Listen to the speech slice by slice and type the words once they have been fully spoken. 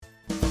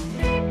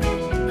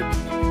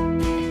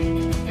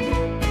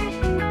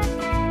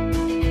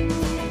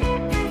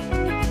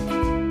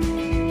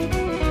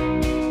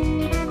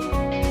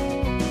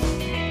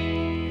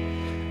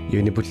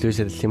Tiuni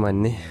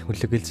pulluusallimaanni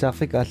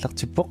Ullukillisaarfik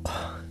aallartippoq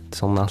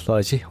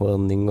sornaarluasi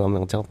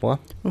uerninguamiqtarpua.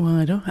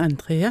 Ualu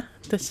Andrea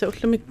tassa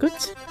ullumikkut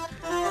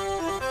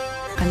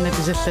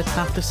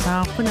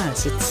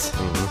qannatisallataartussaarpunaasit.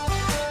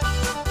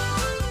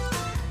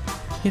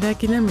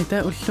 Ilakinamita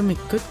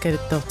ullumikkut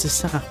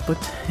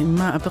kalittoortissaqarput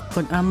imma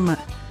apeqqun aamma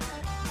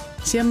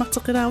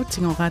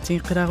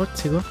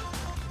siammarteqilaarutsigoqaatigiqilaarutsigu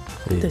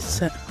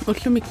tassa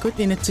ullumikkut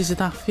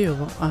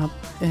inatsisitaarfiuvo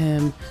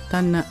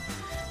taanna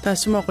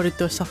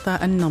taassumoqulittuassartaa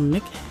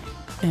annermik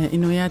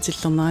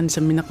inuyaatillernarani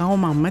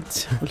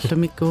sammineqarumarmat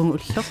ullumikkuun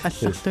ulloq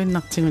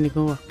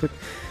алларлуиннартигуникууарпут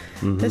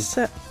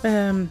тасса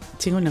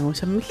тигунагу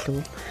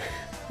саммиллугу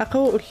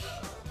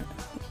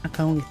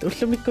ақаунгит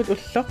уллумиккут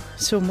уллоқ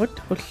сумут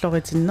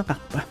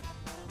уллоритиннеқарпа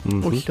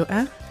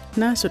уллуа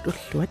наасут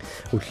уллуат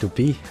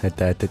Уллупи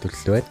атаатат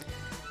уллуат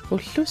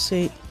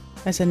уллуси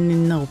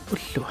асанниннеруп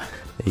уллуа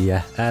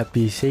я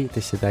ABC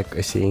тассатаак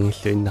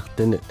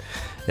асиингиллуиннартанут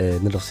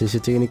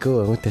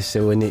нулерсисутигникуугу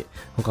тассауани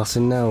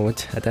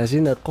оқарсинаагут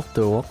атаасина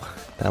эққортууоқ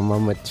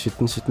таамаамат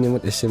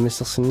 17-17-нимут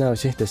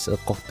SMS-ерсинааси тасса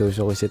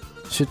эққортуусорисат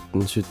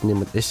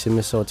 17-17-нимут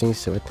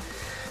SMS-соотингиссават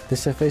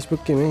тасса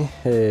Facebook-кими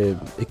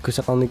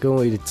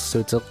иккусақарникуугу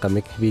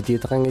илитсуутеэққамик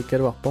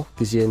видеотақангиккалуарпор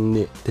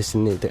кисианни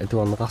тассани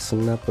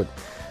атуарнеқарсинааппут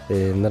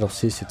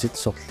налерсиссутит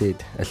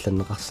сорлиит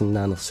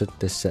алланнеқарсинаанерсут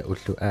тасса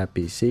уллу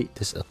ABC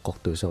тасса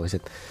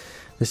эққортуусорисат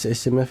тасса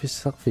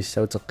SMS-фиссақ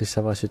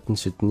фиссаутеққиссаваа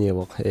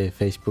 17-17-ниуоқ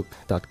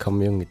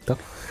facebook.com юнгиттақ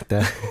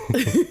таа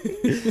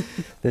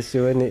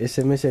тассуани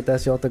SMS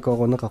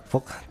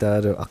таасиортакоорунеқарпоқ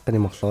таалу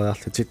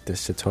аққанимарлориарлутит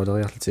тасса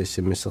тоолериарлути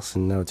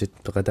SMS-ерсинаутит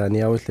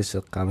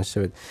пеқатааниауилласса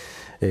эққаамассавит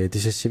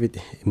тисассивит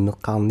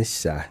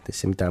иммеққарниссаа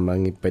тассами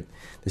таамаангиппат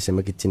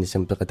тассама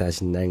китсинисам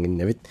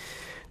пеқатаасиннаангиннавит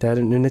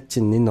таалу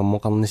нунатсинни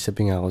нормоқарнисса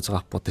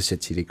пингаарутерарпор тасса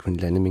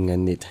тиликкунлаани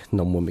мингаанниит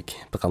нормумик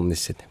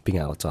пеқарниссат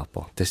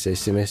пингаарутерарпор тасса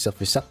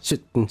SMS-ерфиссақ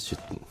 17-17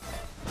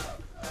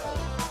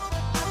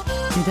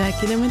 Ida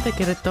kilometer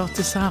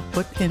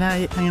keratoortissaarput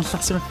ilaa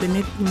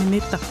angерларсимаффинит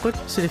миниттарпут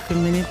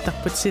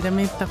сулиффимминиттарпут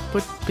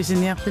силамииттарпут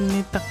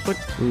писиниарфиннииттарпут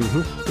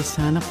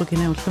писсаанерпу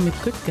кина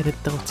уллумиккут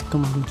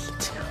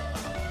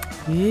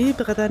калаттертиккумарнерлутига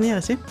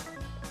пеқатааниараси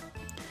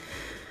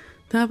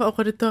таава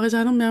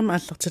оқалиттуарисаанермиама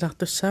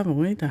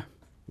аллартилартуссаамугу ида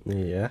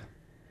я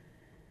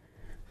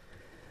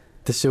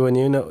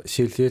тассуаниуна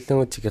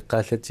сиуллиуллугу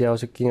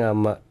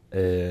тикеққааллатиарусуккингаама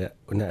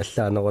уна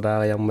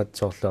аллаанерулаариармат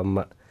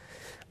соорлуамма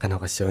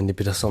канагассуанни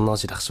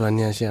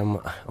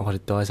пилерсорнерсиларсуаниасиама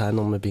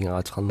оқалиттуарисаанерма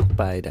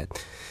пингаатернерпааилаат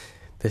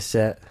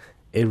тасса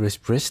Elvis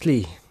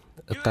Presley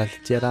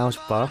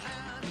эққааллатиалааруспаа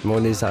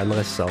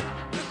монисаанерассоо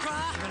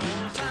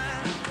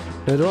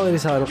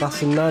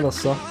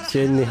нэрорисаанеқарсинаанерсо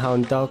сианни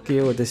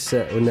хаундаукиу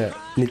тасса уна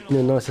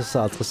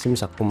 1960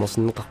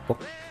 саққумерсинеқарпоқ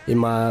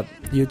има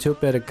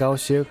YouTube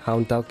эргаусиу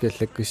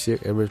хаундаукиаллаккуссиу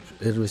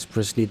Elvis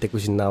Presley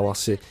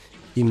такусиннааварси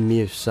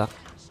иммиуссақ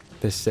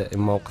тасса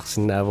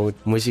иммаоқарсинаавгут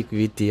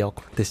мусиквидео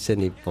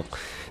тассаниппоқ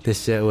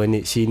тасса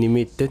уани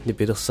синимииттут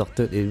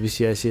нипилерсортут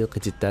Elvis-иасиэ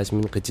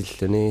қититтаасмин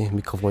қитиллуни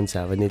микрофон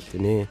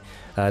сааваниллуни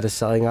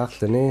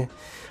тассарингаарлуни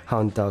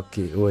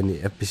хаунтаукки уани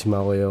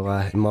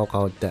апписимааруйораа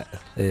иммаоқарутта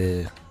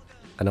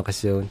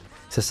анақассиун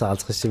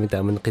сасаалтриссими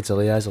тааман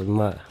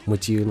қитериаасерма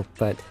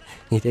мотивунерпаат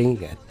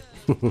нитангигаат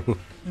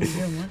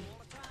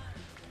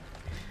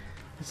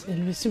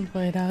Elvisim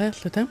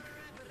qoilaareerluta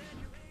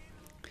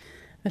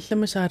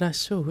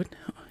алламусаалаассуугут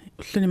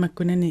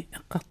уллунимаккунани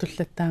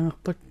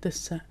эққартуллаттаангерпут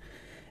тасса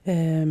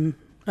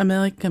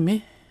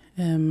америкками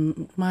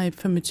май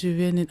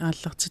 25-нит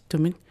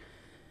ааллартиттумит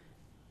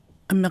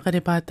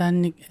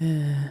аммеқалипаатаанник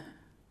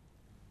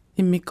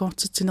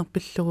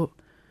иммиккортитсинерпиллугу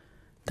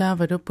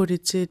таавалу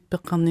политиит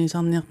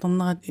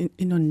пеққарниисарниарторнерат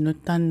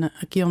инуннут таанна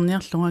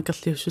акиорниарлунга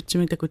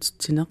акерлиуссутсими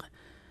такутитсинеқ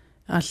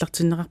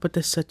ааллартиннеқарпу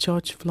тасса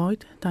George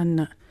Floyd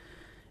таанна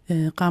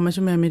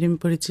qaamasume amilim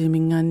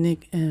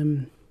politiiminggaannik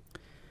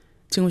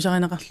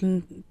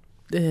tingusarineqarlun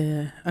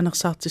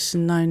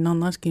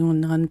anersaartissinnaainnarneras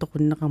kingurneran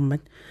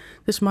toqunneqarmat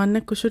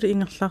tasmaannakkusuli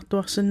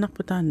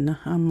ingerlaartuarsinnarpu taanna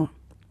aamma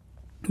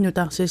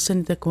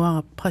nutaarsiissani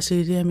takuara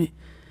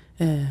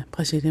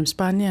Brasiliam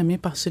Spaniami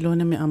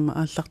Barcelonami aamma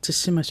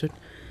aallartissimasut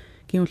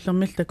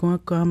kingullermil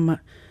takuakku aamma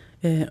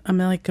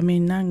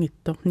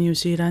Amerikkamiinnaangittor New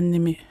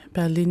Zealandnimi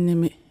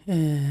Berlinnimi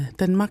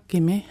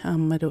Danmarkimi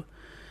aammalu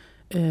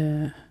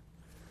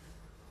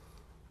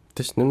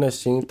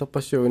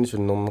таснунассигиттарпассууни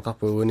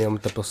суннернеқарпу униама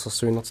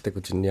таперсерсуинерти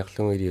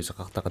такутинниарлугу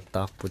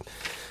илиусақартақаттаарпут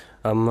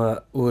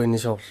амма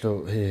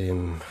уанисоорлу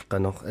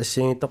канор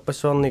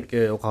ассигиттарпассуарник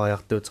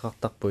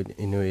оқариартуутеқартарпут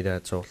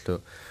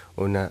инуилаатсоорлу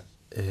уна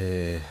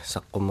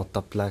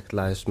саққуммертар Black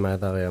Lives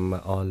Matter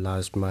ямма All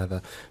Lives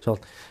Matter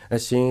сорт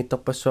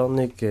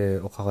ассигиттарпассуарник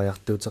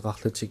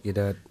оқариартуутеқарлутик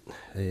илаат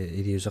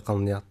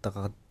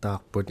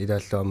илиусақарниартақартаарпут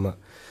илааллуамма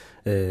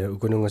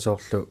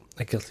укунунгасоорлу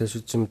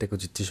акерлиусутсими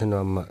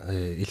такутиттисунуамма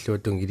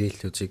иллуатун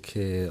илииллутик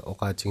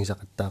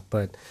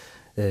оqaатигисақаттаарпаат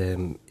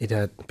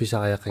илаат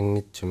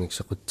писариақангитсумик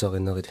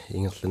сеқутсеринерит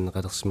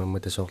ингерланнеқалерсимамма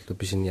тасоорлу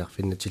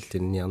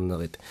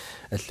писиниарфиннатиллинниарнерит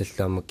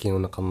аллаллаамак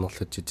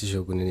кигунеқарнерлутсит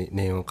тисуугунини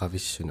наиун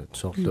қависсунут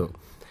соорлу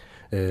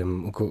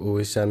uku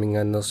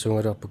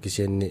uisaamingaannersungaluarpu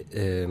kisianni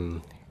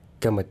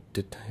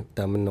kamattut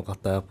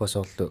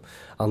taamannoqartaarpasoorlu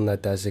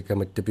arnaataasa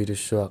kamattu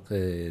pilussuaq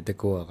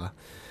takuaqa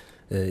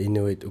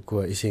inuit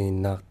ukua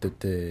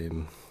isinginnaartut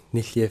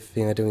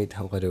nilliaffingalungit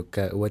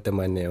haqalukka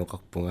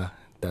uatamaanniaqarpunga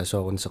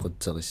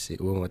taasoorunsequtserissi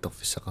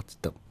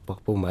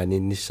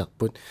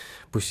uungatorfissaqartittarpumaaninnissarput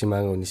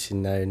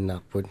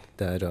pussimaangunissinnaayunnaarput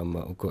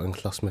taaluama uku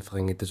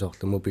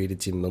anglarsmaferinngitusoorlu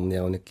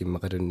mobiilitimmerniarunik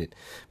kimmaqalunnit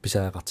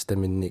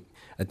pisaaqartitaminnik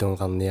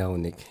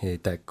atuunqarniarunik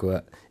taakkua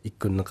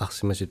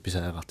ikkunneqarsimasut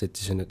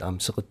pisaaqartitsisunut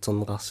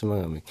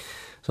aamsequtserneqarsimagamik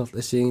soorlu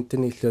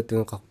assiingittuni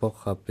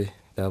illuatungeqarpoqqaappi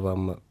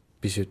taavaamma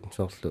pisut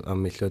soorlu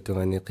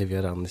ammilluutungani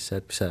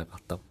qivialarnissaat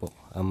pisaaqartarpoq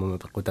aamma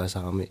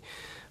peqqutaasarami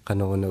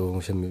qanoruna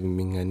uungusammi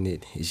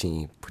mingaanniit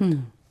isingiipput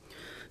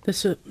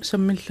tässä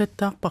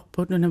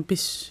sammillattaarparput nuna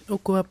pis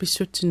ukua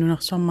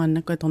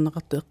pissutsinunarsormaannakku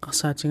atorneqartu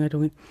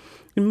eqqarsaatingalugin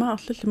imma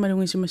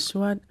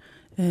arlallumalungisimassuaat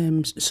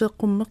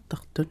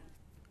seeqqummertartut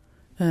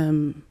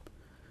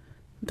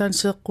dan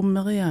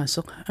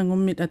seeqqummeriaaseq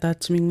angummit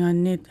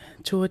ataatsimingaanniit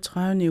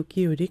 32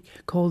 ukiulik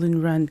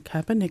Colin Rand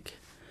Kaepernick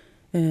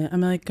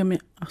Amerikkami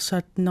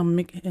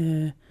arsaattinermik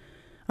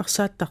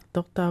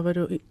arsaattartor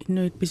taavalu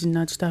innuit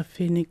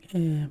pisinnaatistaafiinik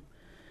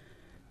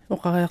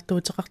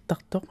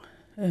oqariartuuteqartartoq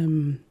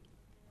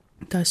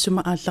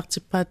taassuma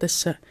aallartippaa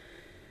tassa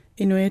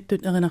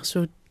inuiattut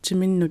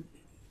erinarsuuttiminnut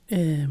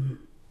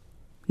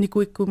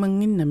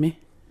nikuikkumanginnami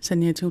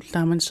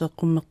saniatigulлaaman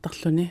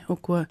seeqqummertarluni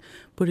ukua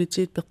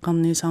politiit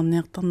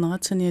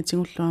peqqarniisaarniartarnerat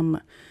saniatigulluamma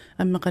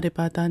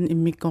аммеқалипаатаан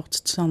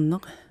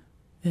иммиккоортитсаарнеқ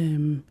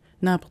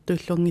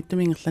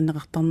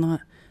нааперtuиллуангиттумингерланеқартарнера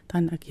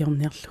таана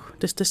акиорниарлугу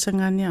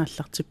тассангаания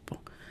ааллартиппо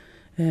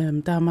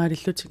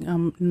таамаалиллутик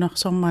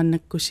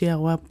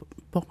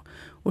нунарсормааннаккусиаруаппоқ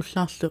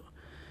уллаарлу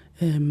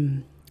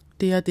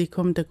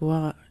диадиком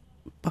такуара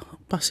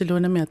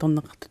Барселонами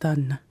аторнеқарту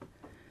таанна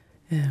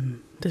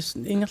тас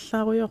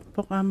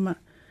ингерлааруйорпоқ аама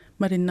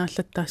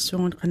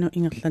малиннааллаттаассуугун қану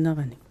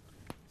ингерланерани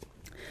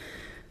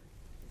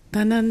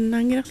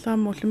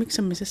тананнангиерлаама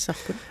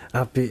уллумиксаммисассарпут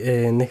апи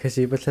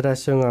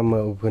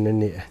нехасибаллалаассуунгаама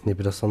угунани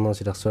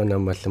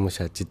нипилерсэрнерсиларсуанаама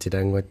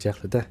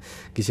алламусаатситилаангуатсиарлута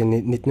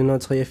кисини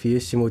 1983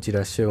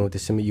 симутилаассуугу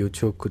тассами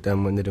YouTube-кут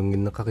аама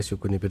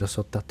налунгиннеқарисукку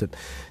нипилерсортартут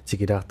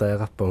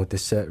тикилаартаеқарпагу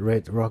тасса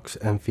Red Rocks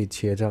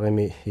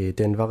Amphitheaterimi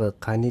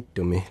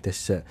Denver-эққаниттуми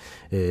тасса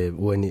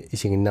уани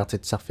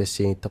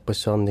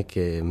исигиннаартитсарфиассиингиттарпассуарник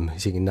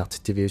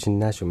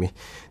исигиннаартиттивиусиннаасуми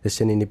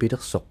тассани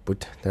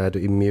нипилерсорпут таалу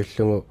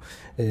иммиуллугу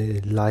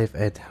live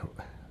at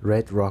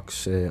Red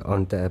Rocks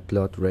under a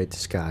blood red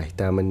sky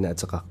taamanna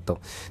ateqartor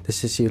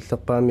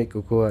tassasiullerpaamik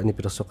ukua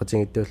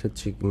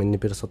nipilersoqatingittuullutik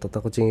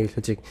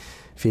mannipilersortartaqutigiullutik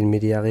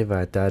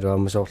filmiliarivaa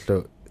taaluammasoorlu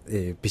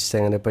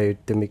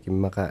pissanganapajuttumik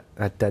immaqa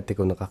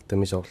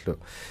aattaatikuneqartumi soorlu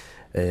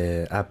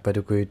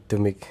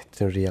aappalukuittumik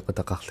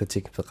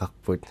tunriaqutaqarlutik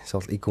peqarput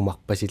soorlu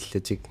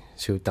ikumarpasillutik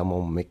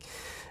suutamormik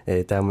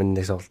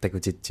taamanna soorlu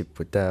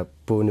takutitsippu taa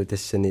puunu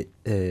tassani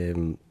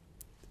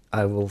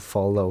I will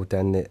follow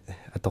tänne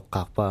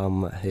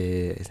atoqqaarpaarma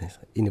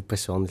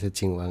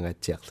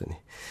inupassuarnilutiinguangaatiarluni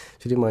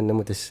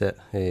sulimaannama tassa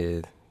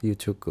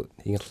YouTube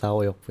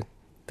ingerlaariorput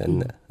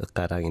tanna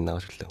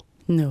eqqaalaanginnarusullu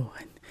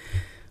noan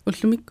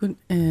ullumikkun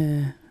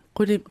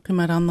quli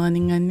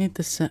qimalaarneraningaanni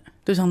tassa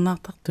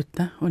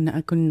tusarnaartartutta una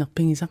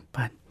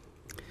akunnerpingisarpaat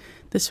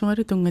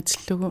tassualu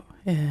tungatillugu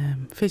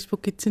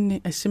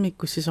Facebook-itsinni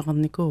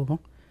assimikkussisoqarnikuuvo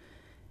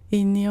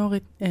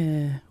iinniurit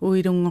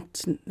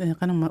uilungortin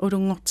qanerma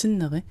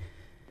ulungortinneri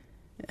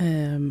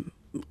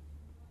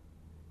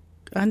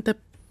anta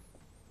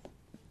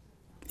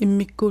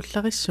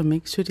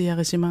immikkuullarissumik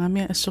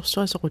suliarisimagamia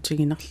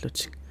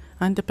assorsuasoqutiginarlutik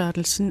anta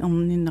Bertelsen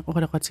orninna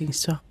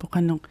oraloqatigissuarpo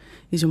qanor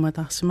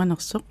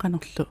isumataarsimanersoq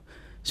qanorlu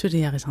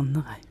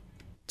suliarisarnerai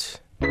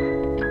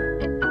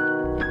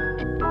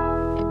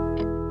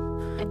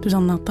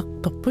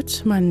tusarnaartartorput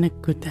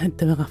maannakkut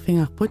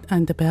hattaveqarfingaarput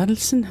anta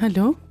Bertelsen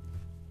hallo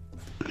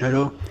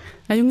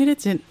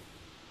ajungilatin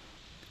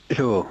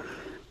hallo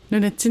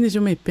nunatsini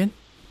sumiippin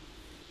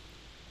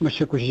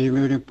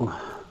массакусисимиулиппу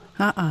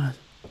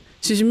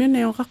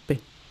сисимиунниоқарпи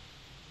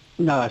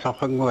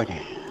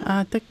наасарфангуани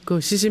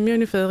такку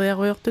сисимиуни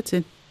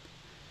фериаруйортутин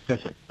тас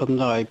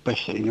орнера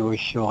иппасса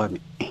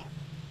инуиссуарами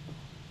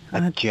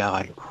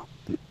атиаралу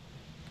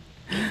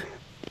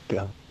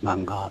пиа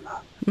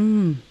мангана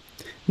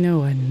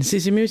нуан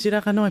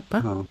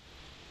сисимиусилақанериппа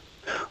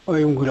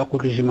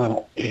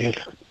оюнгулақулисима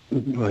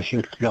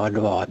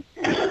нуасиуллералуарат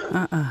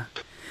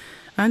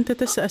анта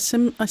тасса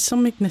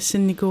ассермик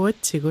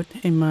нассанникуатсигут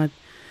имаат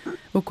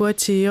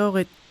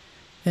укуатиорит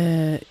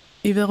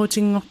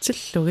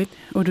иверутингортиллугит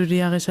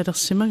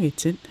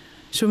улулиарисалерсимагитсит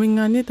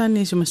сумингаани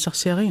таани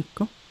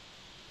исумассарсиаригакку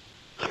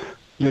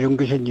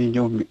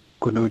налунгисанниниуми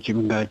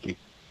кунуутимингаати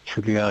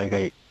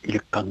сулиаригай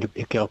иликкарнип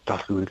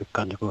икеортарлугу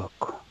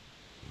иликкарникуакку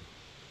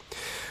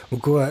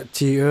укуа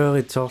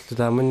тиорит соорлу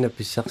тааманна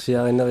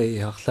писсарсиаринери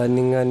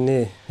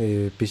иарлааннингаанни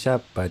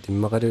писааппаат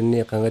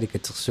иммақалунни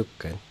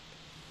қангаликатерсуккаан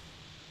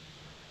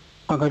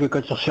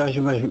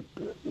qangalikatersaasuma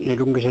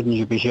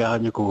nalungisannisi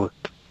pisiaranikugut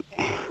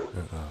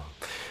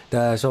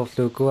таа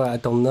соорлуукуа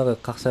аторнери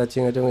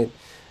қарсаатингалугит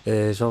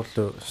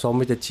соорлу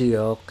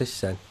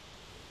сормитатиоққиссаан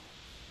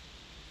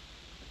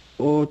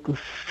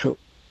оотуссу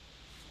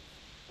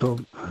то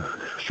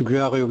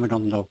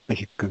сугиариуминарнер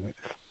пасиккага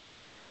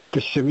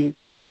тассами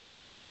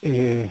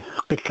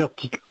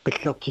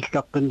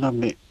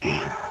qillертиллаққиннарми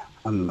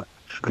амма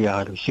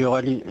сугиаралу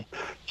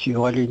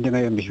сиорали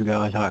индагаями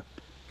сугиарасарак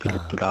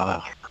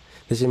пилаттулаараа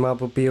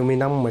тасимаапу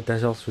пиуминарма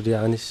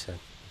тасоорсулиариниссаан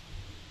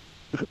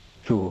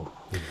суу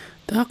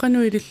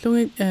таақану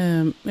илиллугит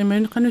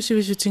имаанеқану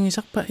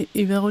сивисутингисарпа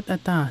иверут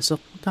атаасеқ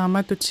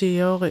таамаатут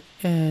сиори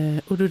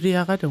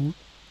улулиаралугу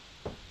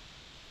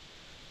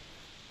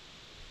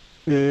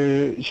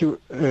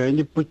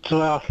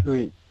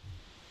ниппутсераарлуи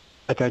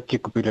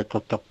атаатикку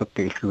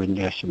пилаттартарпакка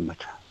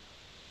иллуинниассиммата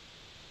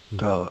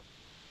таа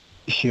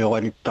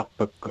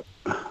сиоралиттарпакка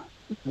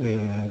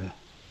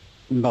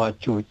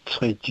маратсуут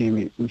 3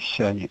 тими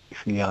миссаани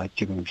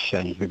фиаатигу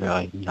миссаани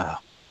филаариннаа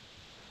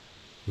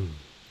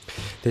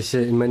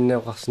тасса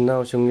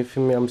иманнеоқарсинаа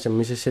сунгиффими амса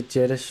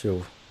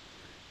мисассатиалассуу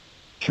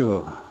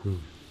суу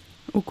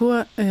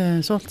укуа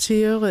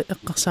сортиори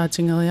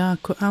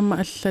эққарсаатингериаакку аама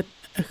аллат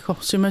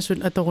аггорсимасул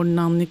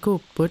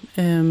аторуннаарникууппут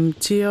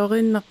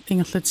тиориннақ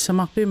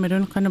ингерлатиссамарпи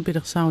малунеқану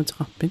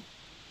пилерсаавутеқарпит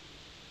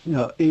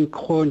ja 1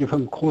 krone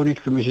 5 kroner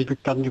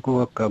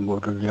мисилуттарникуакка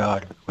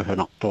муулулиаали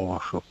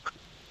кусанарторуарсуп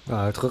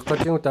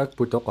треққатингу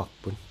таакпут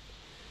оқарпут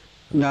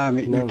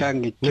наами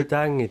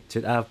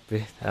нутаангитсут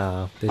ааппи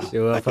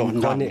тассуа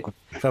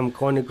 5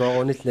 kroner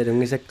гоорунил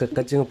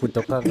налунгисаққаққатингу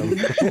путоқарам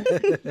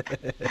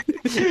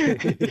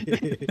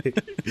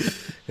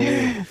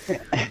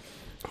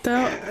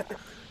та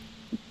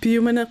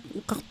пиумана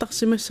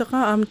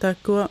қартарсимассақаа аама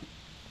тааккуа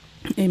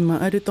имма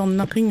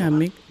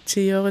алуторнақингамик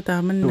тиори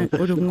тааманна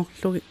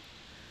улунгорлуги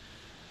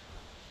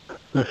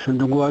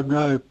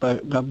нассунугуанаапа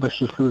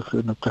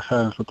наммассиллуусуна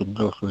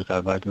тасаасутинлуусуи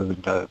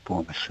таамаалугинтаа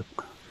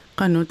пуумассак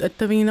qanut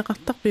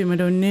attavingинеқартарпи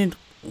малуунниит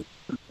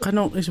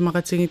qanor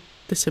исумақатигит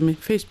тассами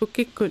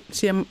фейсбуккиккут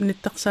сиам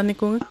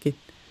ниттарсааникунгаккит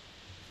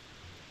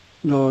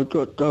но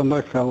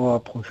таамассаваа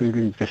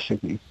профилин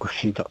тассаки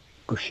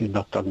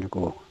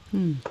куссинартарникуу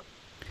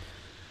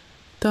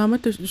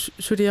таамату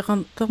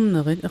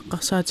сулиақартарнерит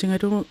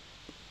эққарсаатингалугу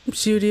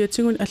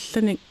сиулиатингун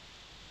алланик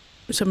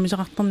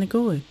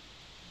саммисақартарникууи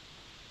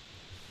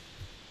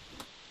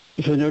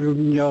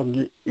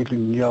исаналунниарни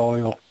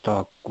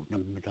илинниариортаакку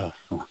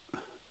наммилаассуа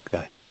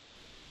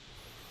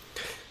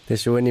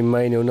тассуани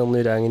майни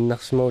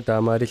унернилаангиннарсимау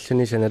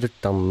таамаалиллуни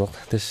саналуттарнеқ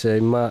тасса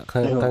имма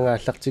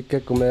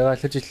қангааллартиккакку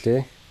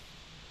меерааллутилли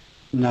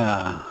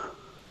на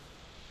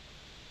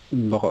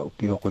мора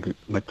пиоқули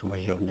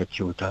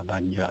матумасиорнатсуу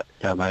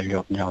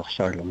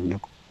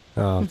таамаалиорниарсаалернук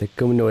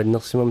таккумну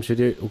аннерсимам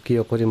сули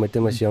укиоқули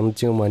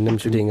матумасиорнатсигу мааннам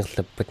сули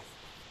ингерлаппат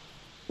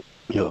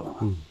ёо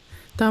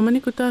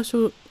тааманику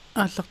таасу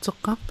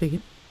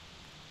ааллартеққарпигит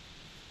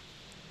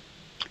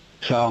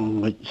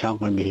саангми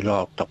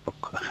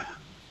хилаартарпакка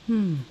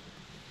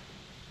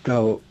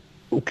таа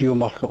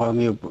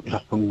укиумарлоqaamiup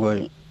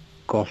сарпунгуи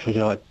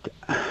коорсулерат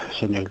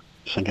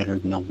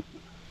саналуннарм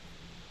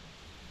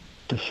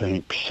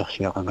тассани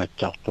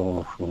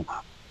писсарсиақангатсаарторуусуунга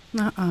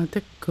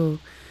такку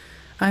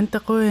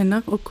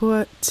антақуинақ укуа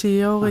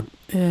тиорит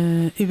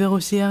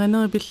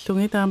иверусиаринери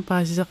пиллуги таам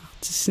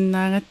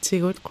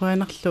паасисеқартиссинаагатсигут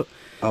қуанарлу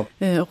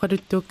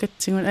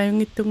оқалуттууккатсигут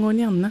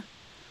аюнгиттунгуниарна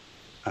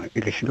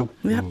илисну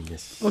я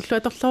уллу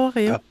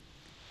аторлуариа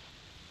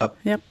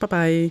я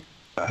бай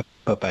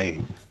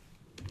бай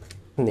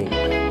ни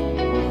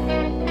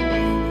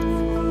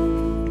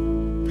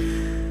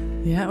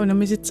я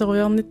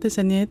унамиситсеруйорнитта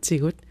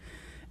саниатсигут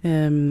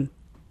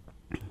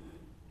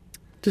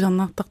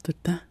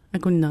тусарнаартартутта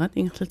акуннерат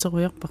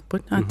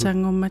ингерлатеруйорпарпут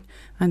аатаангуммат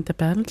аанта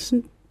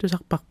пааллсен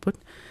тусарпарпут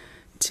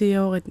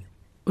тиорит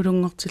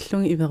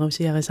улунгортиллунги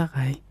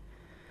иверусиарисарай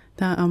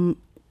таа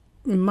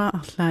имма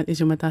арлаат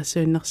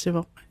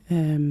исуматаассуиннарсивоқ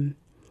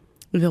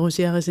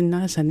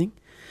иверусиарисиннаасаник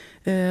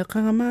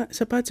qangama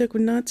sapata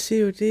kunnaat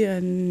siuli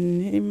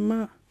anni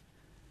imma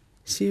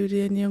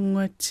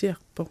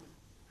siulianiunguatsiarpo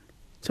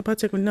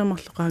sapata kunna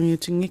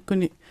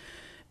marloqaangiutingikkuni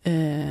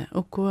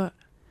ukua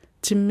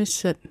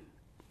timmissat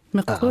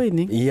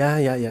meqquinik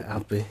ja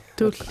appi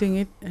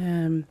tuullingit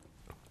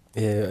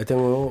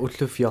атангу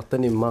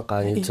уллуффиартани имма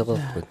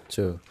qaangiitseqerput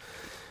су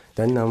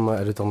таннаама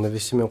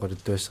алуторнависсими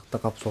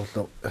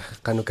quluttuassartaqarsuorlu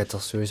qanu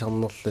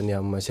katersuisarnerluni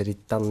аама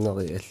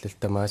салиттарнери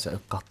аллалтамааса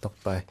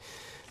эққарторпаа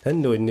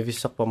танну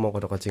иннивиссарпармо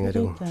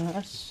qoloqatingalugu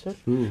ассут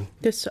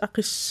тасс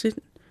ақиссит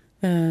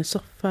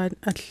серфаат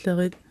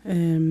аллерит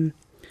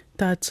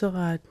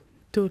таатераат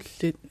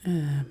тууллит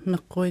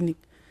меққуиник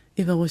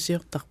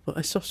иверусиортарпу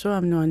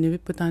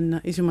ассорсуаамнуаннивиппу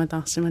таанна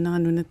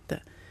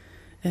исуматаарсиманеранунатта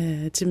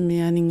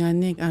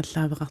тиммианингаанник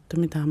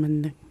ааллаавеқартуми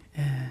тааманнак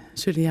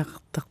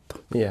сулиақартарто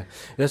я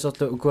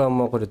ясорту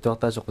укуаммо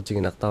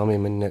quluttuartaasuqutiginartarmi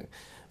manna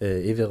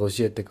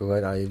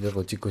иверусиаттакугаа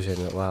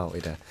иверутиккусана вау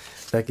ида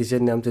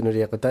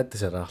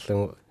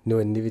такисианнаамтунулиақутааттасалаарлугу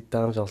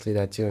nuannivittarami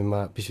sorlilaatiuimma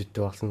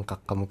pisuttuarlun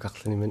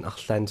qaqqamukarlunimin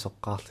arlaani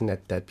soqqaarluni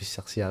attaat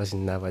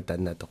pissarsiarisinnaavat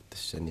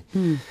annatortassani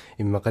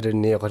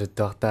immaqalunni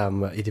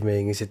oqaluttuartaama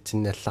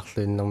ilimaingisatsinni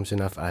allarluinnermu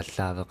sunaaf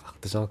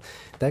ааllaaveqartasor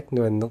taak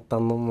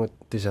nuannertarnermut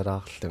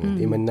tusalaarlungu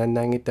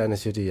imannaannaangitaana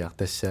suliar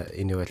tassa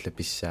inualla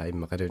pissaa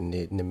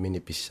immaqalunni nammini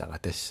pissara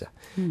tassa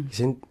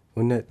isin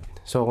unna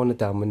sooruna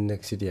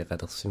taamannak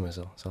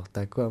siliaqalersimaso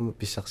soortaakkuama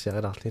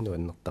pissarsiaqalarlinu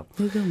annertar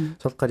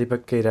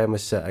soqqalipakka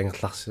ilaamassa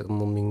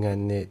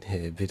angerlarsinermingaanni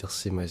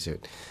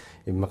vilersimasut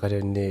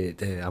иммакалунни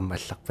амма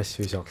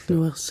алларпассуисоорлу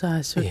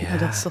нуерсаасут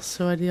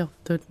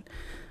алерсерсуалиортут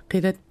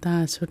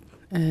қилаттаасут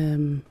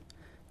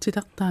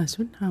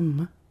тилартаасут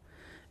аама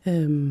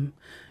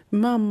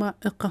маама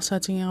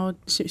эққарсаатингиарут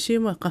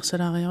сиума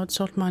эққарсалаариарут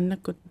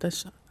соортмааннаккут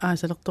тас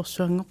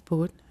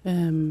аасалерторсуангорпугут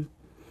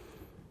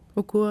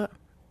укуа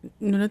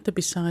нуната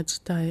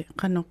писсаратитай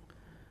қано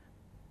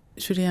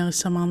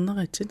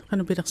сулиариссамаарнеритсит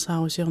қано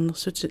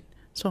пилерсаарусиорнерсутит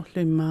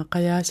соорлуиммаа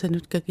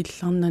қаяасанут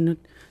какилларнанут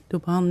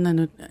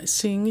тупаарнанут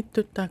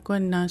сиингиттут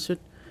тааккуаннаасут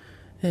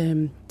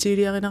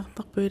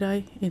тилиаринартарпу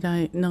илай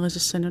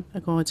нерисассанут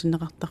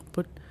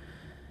акоратиннеқартарпут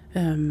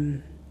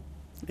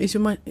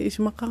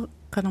исумақа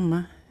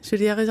канарма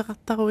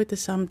сулиарисақартаруи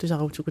тассаама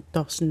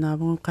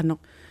тусарутукуттоорсинаавгу қано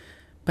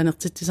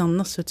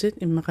панертитсисарнерсутит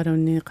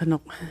иммақалуунни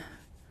қано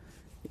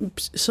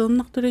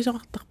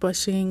сэрнартулисоқартарпу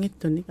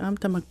ассигингиттуник аама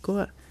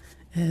тамаккуа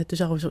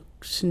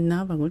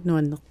тусарусиннаавагут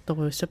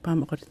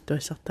нуаннерторуссапаама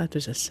оқалиттуассартаа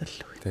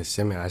тусассаллуи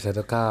тассами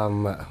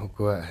асалеқаама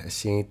укуа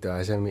ассигитту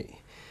асами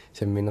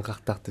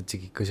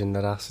самминеқартартутик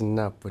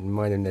иккусинналаарсинааппут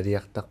маана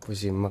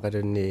налиартарпуси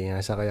иммақалунни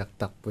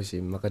асариартарпуси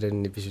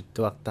иммақалунни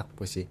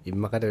писуттуартарпуси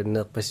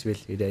иммақалуннеерпассвил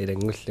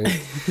илангуллуги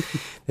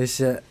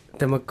тасса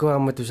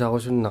тамаккуаама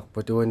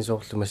тусарусуннарпут уани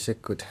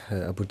соорлумассаккут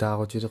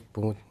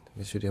апутаарутилерпугут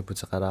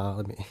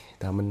висулиапутеқалаарами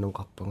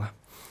тааманнуқарпунга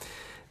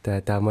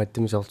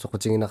таамааттими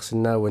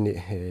соортоқутигинарсинаауани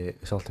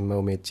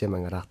соорлиммаумиатсиама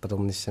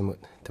ангалаарталерниссамут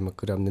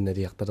тамаккулаамна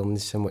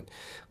налиарталерниссамут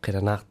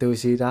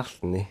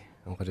қиланаартуусилаарлни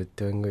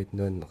оқалуттуангуит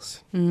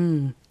нуаннерс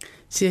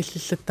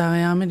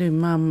сиаллиллаттаариармилу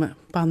имаама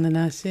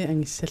парнанааси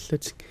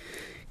ангиссаллутик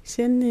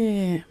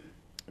сианни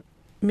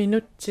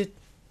минутсит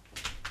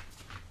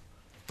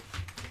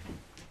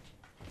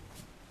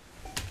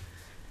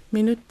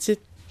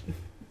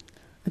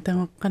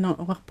атамаққано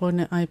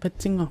оқарпуна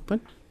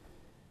айпатсингорпут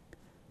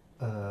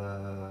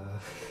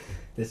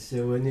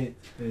тассауани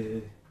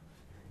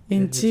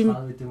интим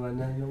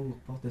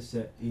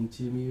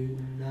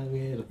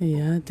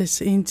я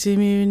тас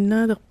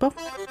интимиуннаалерпа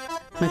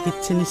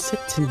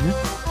макитсиниссатсинна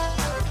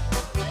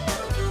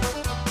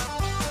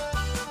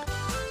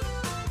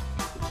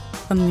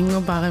аннингу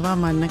барива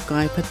маннакку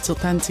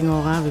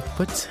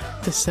айпатсертаантингооraavipпут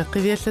тасса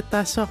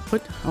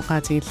қивиаллаттаассуарпут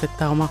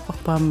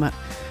оқаатигиллаттаарумаарпарпаама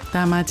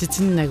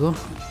таамаатитиннагу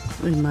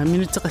имма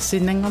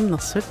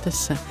минутеқассииннангорнерсут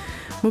тасса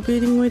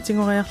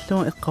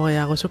мобилингуитингориарлугу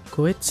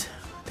эққориаарусуккуит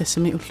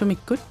тассами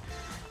уллумиккут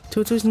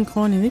 2000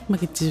 крониник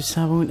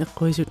макитсисуссаавгун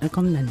эққуисут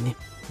акорнанни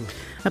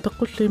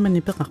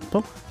апеққуллуимани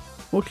пеқарпо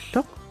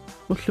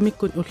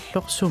уллумиккут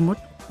уллорсумут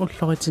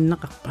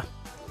уллоритиннеқарпа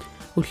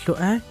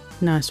уллуаа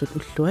наасут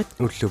уллуат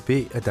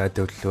уллупи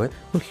атаатауллуат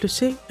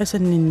уллуси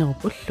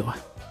асанниннеруп уллуа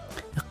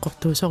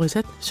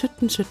эққортуусорисат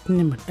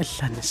суттиннимут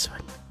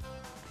аллаанассуат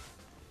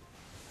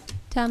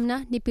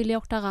Tamna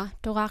nipiliortara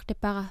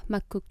toraartipara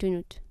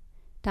makkuktunut.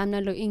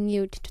 Tamnalu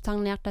ingiut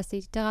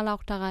tutarniartasi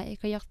teralaortara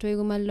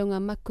ikayartuigumallunga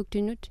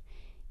makkuktunut.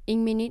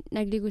 Ingminit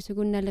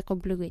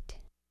nagligusugunnaliqoblugit.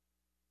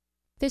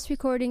 This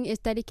recording is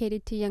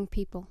dedicated to young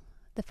people.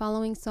 The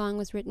following song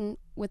was written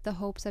with the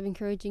hopes of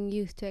encouraging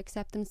youth to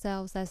accept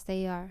themselves as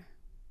they are.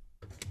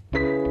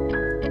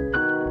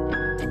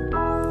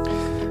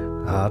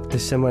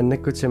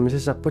 тассамааннаккут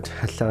самисасарпут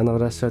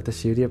аллаарнерлаассуа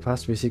тассиулиа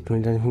паас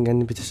висикнуилан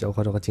хунганни питас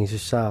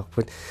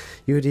оқалоқатингсуссаарпут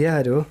юлиа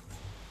алло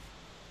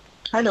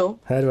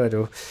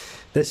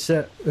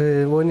тасса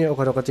вони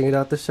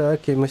оқалоқатингилаартассаа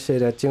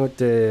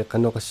кимассаилаатсигут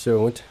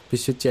қаноқассуугут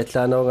писсути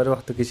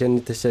аллаарнеругалуарту кисианни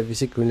тасса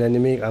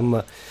висикнуиланимиг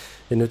амма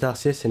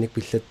инутаарсиассаник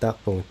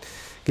пиллаттаарпугут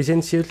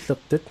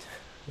кисиансиуллертат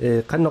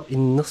қаноқ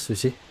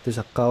иннерсуси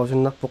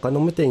тусаққарусуннарпу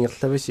қанормата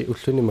ингерлависи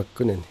уллуни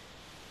маккунани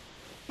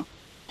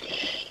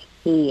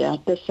Ja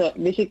tässä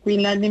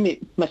visikviinlaanimi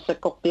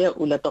massakkorpia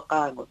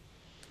ulatoqaagut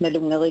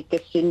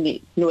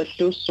nalungerikassinni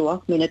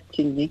nualluussua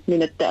minatsinni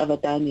minatta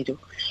avataanilu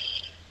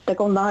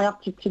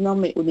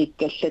takornariartitsinermi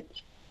unikkallat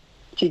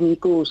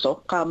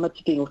tinikuuso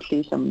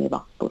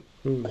qaammatikingulliisammivarput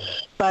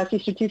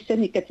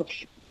paasissutissani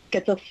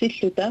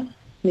katersilluta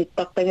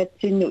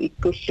nittaqtangatsinnu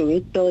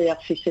ikkullugi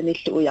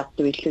teriarfissanillu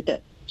ujartuilluta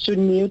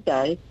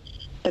sunniutai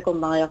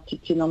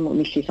takornariartitsinermu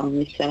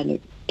millisarnissaanu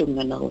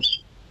tunganerus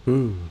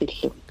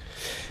illu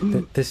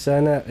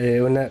тассаана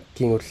уна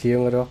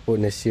кингуллиунгалуарпу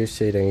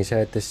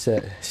нассиуссаилангисаа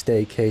тасса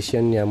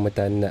staycation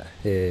яамматаанна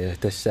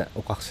тасса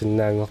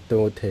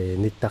оқарсинаангортугут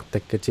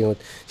ниттартаккатигут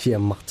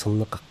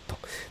сиаммартернеқартоқ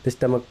тас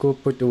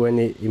тамаккууппут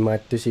уани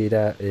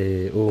имааттусиила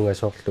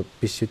уungасоорлу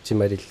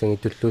писсутсималиллунги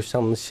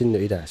туллууссарнссинну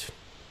илаасу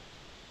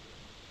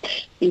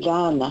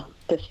ilaana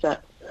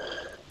tässä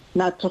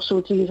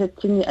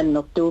naatsorsuutigisatsinni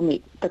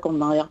annertuumi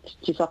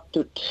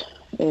takornariartisartut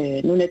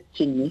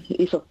nunatsinni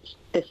isert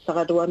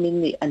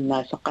tassaraluaminni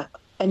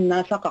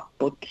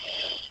annaasaqarput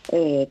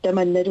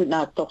tamannalu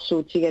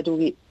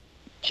naatsorsuutigalugi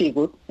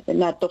tigut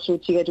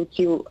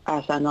naatsorsuutigalutigu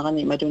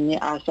aasaanarani malunni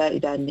aasa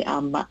ilaanni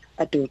aamma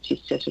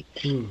atuutissasut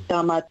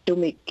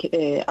taamaattumik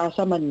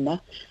aasamanna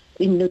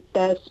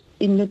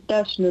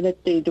innuttaas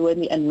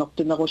nunattailuani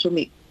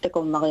annertunerusumi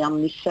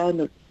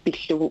takornariarnissaanut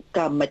pillugu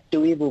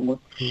kaammattuivungut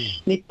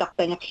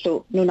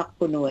nittaqtangerlu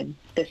nunarpunuan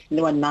tas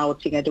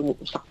nuannaarutigalugu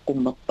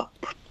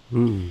saqqummerparput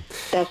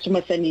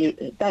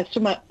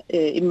taassuma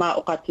imma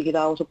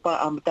oqaattigilaarusuppa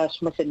aama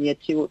taassuma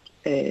saniatsigut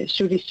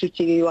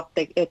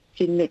sulissutigiuartak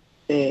atsinnut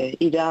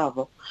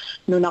ilaavo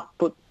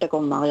nunarput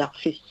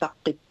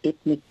takornariarfissaqqittut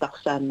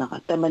nittaqsaannara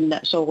tamanna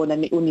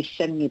soorunami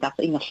unissangilaq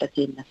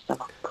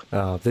ingerlatiinnassavarput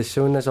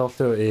tessuunna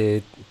soorlu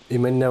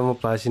imannaama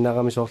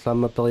paasinarami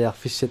soorlaamma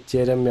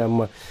periarfissatialammi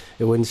amma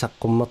uani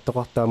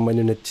saqqummertoqartaamma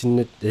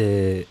nunatsinnut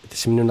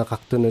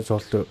tassimnunaqartunu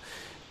soorlu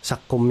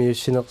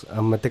saqqummiussineq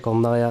amma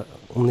takornaria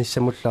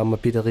unnissamullaamma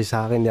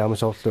pilerisaarini aama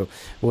soorlu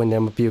uani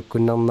amma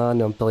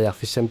piukkunnernaanu am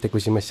periarfissam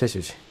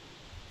takusimassasusi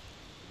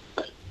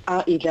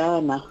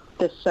ilaana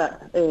tassa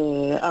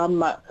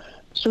aamma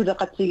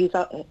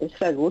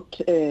suleqatigisagut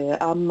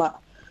aamma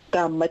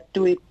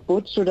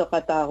kaammattuipput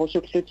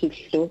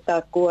suleqataarusullutillu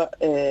taakkua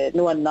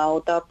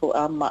nuannaarutaapu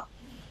aamma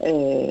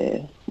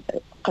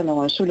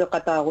qanawa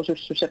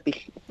suleqataarusussusapill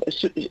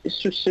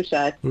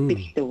sussusaat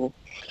pillugu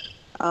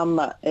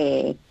aamma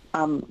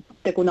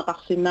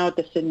takunaqarsinnaaru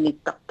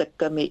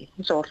tassannittaqtakkami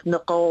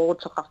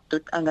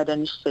soorneqoruteqartut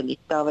angalanissani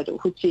taavalu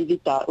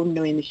hutiilitaa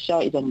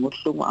unnuinissaa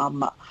ilangullugu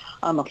aamma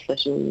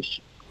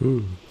amerlasuuyus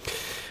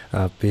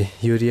appi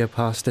Julia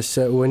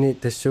Pastassa uani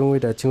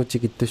tassuunguila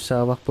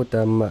tingutikittussaavarpu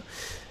taamma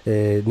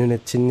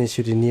nunatsinni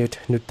suliniut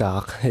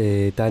nutaaq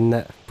taanna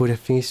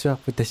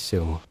pulaffingissuarpu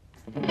tassuungu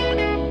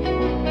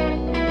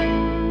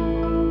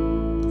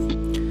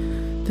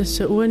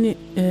tassa uani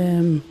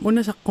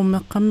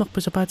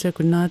unasaqqummeqqammerpu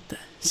sapaatiakunnaat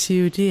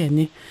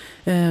siuliani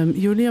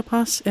Julia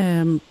Pass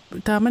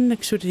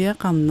taamannak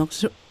suliaqarneq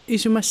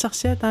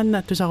isumassarsia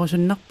taanna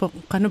tusarusunnarpo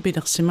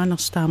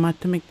qanupilersimanerс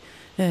taamaattamik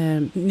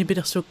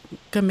nipilersuk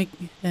kamik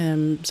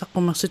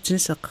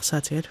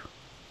saqqummersutsinisseqqarsaatigalu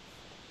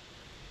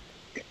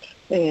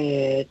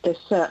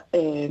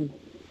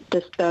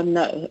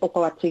tastaanna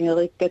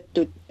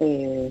oqavatsingerikkattut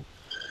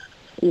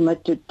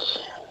imattut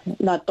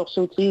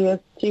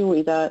naattorsuutigiu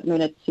ila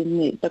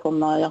nunatsinni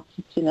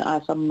takornariartitsina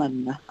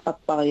aasammanna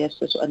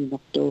appariassasu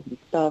annertuumi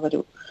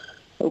taavalu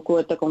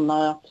ukua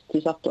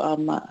takornariartitsisartu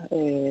aamma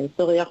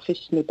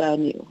periarfissnu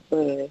taani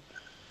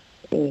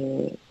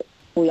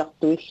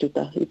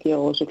ujartuilluta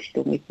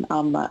ikiorusullumik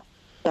aamma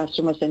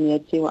taassuma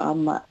saniatsiu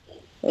aamma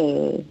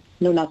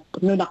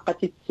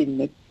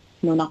nunaqqatitsinnuk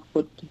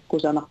nunarput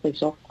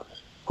kusanarpisoq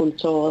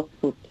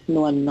kultuurerput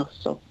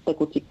nuannersoq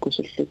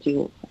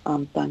takutikkusullutigu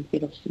aamtaan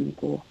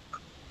pilersimikuo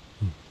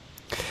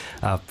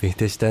appi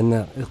tastanna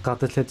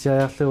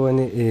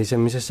eqqartallatiariarluani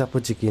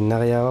sammisassarputik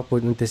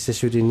innariaavaput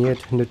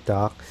tassassuliniat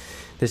nuttaaq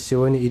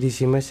tassuani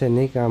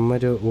ilisimassanik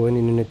aammalu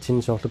uani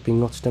nunatsin soorlu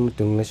pingortitamu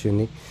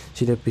tungassunik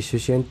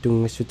silappissusian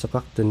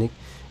tungassutеқартуник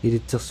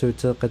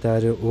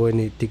илитсерсуутеэққатаалу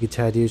уани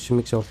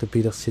дигитаалиуссумик соорlu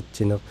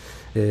пилерситсинеқ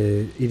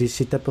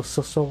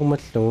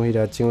илисситаперсерсоорумаллугу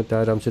илаатсигу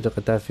таалаам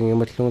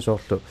сулеқатааффингималлугу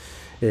соорlu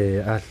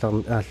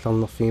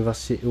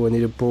аалларнерфигиварси уани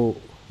луппу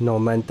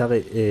нормаантари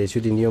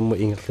сулиниумму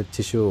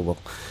ингерлатсисуувоқ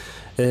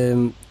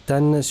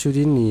таанна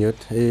сулиниут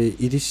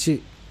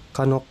илисси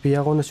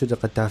qanорпиаруна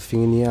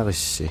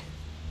сулеқатааффигиниарисси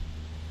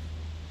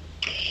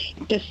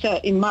tassa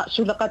imma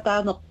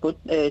suleqataanerput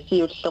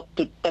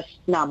siullertut tas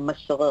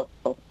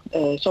naammassereerpo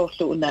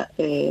soorlu una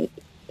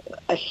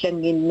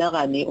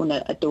аллангиннерани уна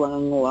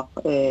атуангангуақ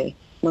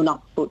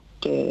нунарпут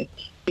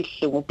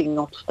пиллугу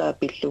пингортаа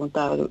пиллугу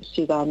таалу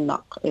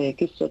силааннақ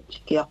киссат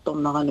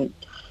киарторнеранут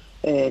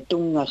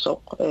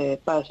тунгасоқ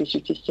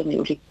паасисутиссани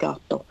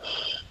уликкаартор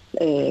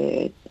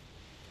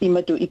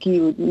имату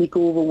икиу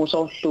никуувугу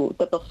соорлу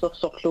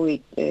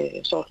таперсерсорлугит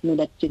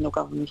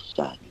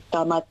соорлунатсинукарнissaani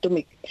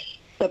таамааттумик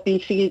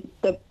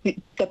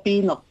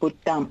tapiinerput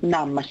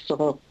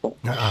naammassereerpo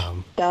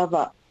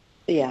taava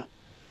ja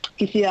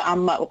kisia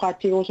amma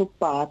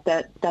uqaatiusuppaa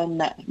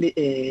taanna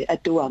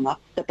atuanga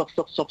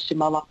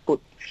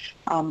tapersersorsimalarput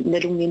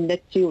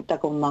nalunginnatsiu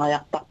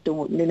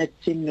takornariartartugu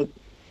nunatsinnut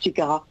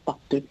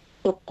sikarartartut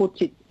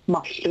toqqutit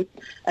marlut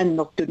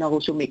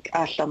annertunerusumik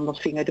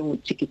aallarnerfingalugu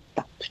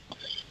tikittartut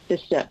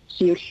tassa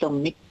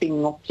siullermik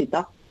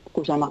pingortita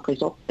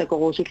kusanaqqisoq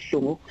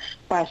takorusullugu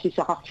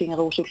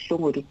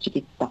paasisaqarfingerusullugu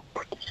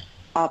tikittarput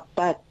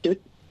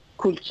aappaattut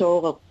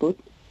kultuurerput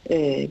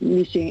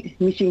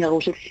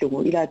misingerusullugu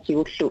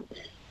ilaatsigullu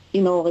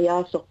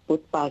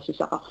inooriaaserput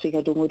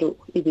paasisaqarfingalungulu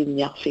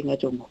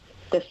ilinniarfingalungu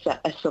tassa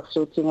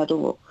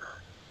assersuutsingalugu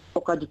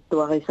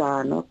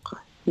oqalittuarisaaneq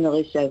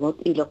nerisagut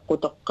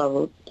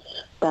ileqquteqqavut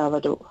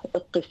taavalu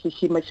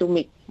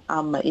eqqissisimasumik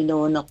aamma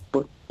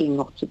inuunerput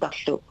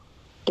pingortitarlu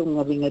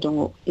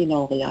tungavingalungu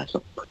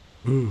inooriaaserput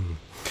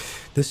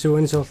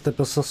Tassuani soorta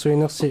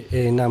persersuinersi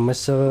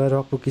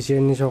naammasserialuarpu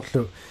kisianni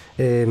soorlu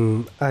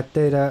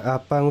aattaila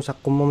aappaangu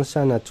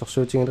saqqummermassaana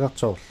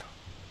atsorsuutigilerartoorla.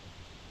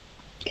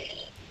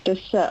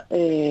 Tässä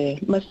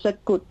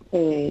massakkut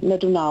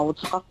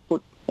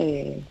nadunaavutaqarput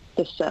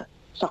tässä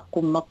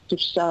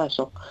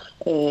saqqummertussaaso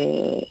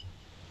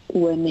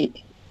uani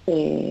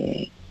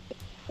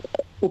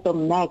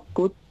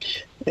upernaakut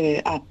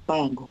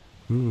aappaangu.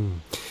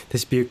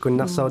 Tas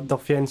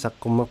piukkunnarsauttorfian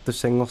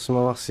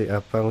saqqummertussanngorsumavarsi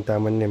aappaangu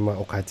taamannimma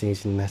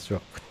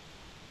oqaatigisinnaassuarput.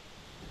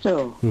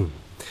 So.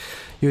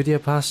 Judia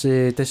paas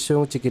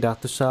tassuungu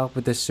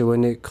tikilaartussaarpu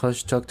tassuani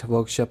cross-talk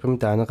workshopim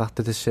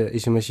taaneqartu tassa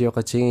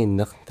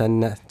isumasioqatigiinneq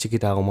taanna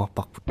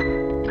tikilaarumarparput.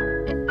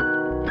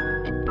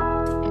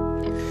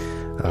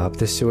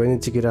 Tassuani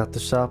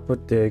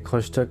tikilaartussaarput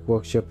cross-talk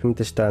workshopim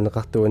tas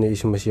taaneqartuani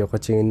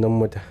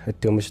isumasioqatigiinnermut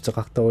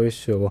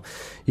attuumisutеқарторуйуссуugu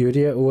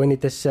Judia uani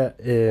tassa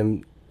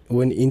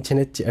uani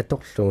internetti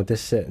atorlugu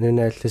tassa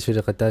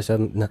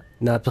nunaallassuleqataasam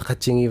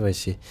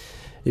naapeqatingivasi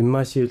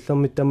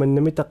immaasiullermit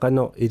tamannami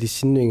taqano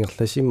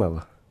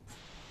ilissinnuingerlasimava.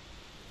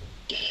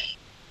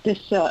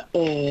 Tässä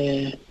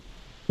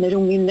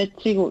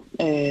nerunginnatsigut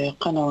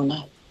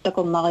qanoona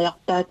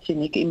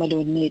takornariartaatsinik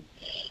imaluunniit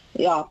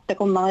ja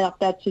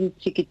takornariartaatsin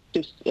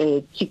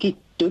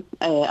tikittut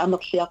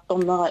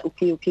amerliartornera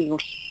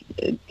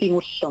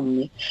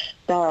ukiukingullerni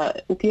ta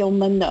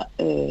ukiormanna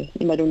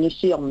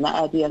imaluunnissiorna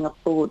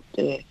aadiangerpugut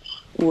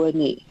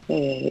uani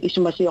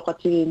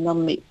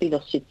isumasioqatigiinnermi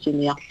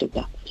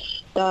pilersitsiniarluta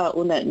ta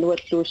una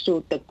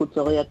nualluussuut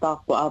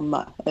takkuteriataarpu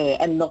aamma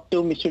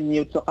annertuumi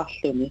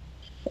sunniuteqarluni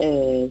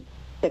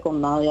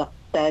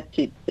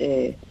takornariartaatsit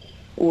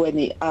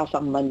uani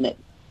aasarmanna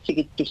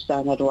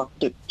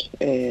tikittussaangaluartut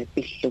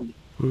pillumi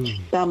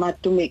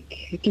taamaattumik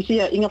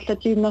kisia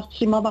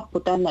ingerlatiinnersimavarpu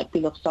taanna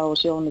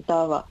pilersaarusiorni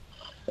taava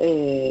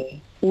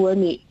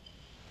uani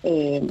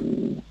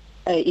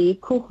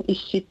aiku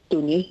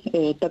issittuni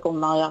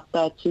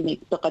takornariartaatsinik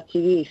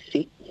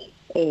peqatigiiffik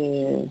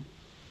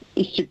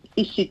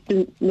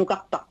issittun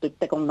nuqartartut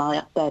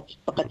takornariartaatsit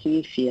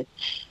peqatigiiffiat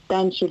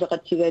taan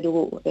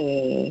suleqatigalugu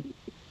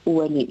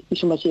uani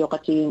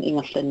isumasioqatigin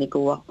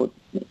ingerlannikuarput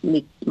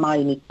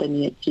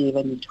mainittani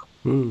tiivanilu.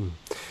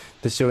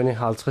 Tassuani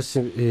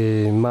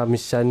 50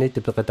 maamissaanniit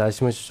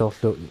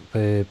peqataasimassorlu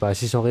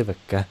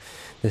paasisoriivakka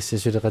tassa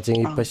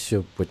suleqatigin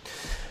ipassuupput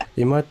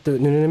imaattu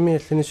nunanami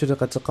allani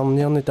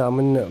suleqateqarniarni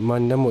taamanna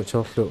maannamu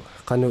soorlu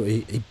qanu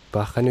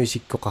ippa qanu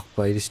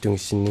isikkoqarpa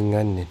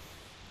ilistungissinningaanni.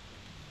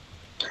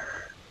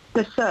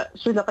 Tässä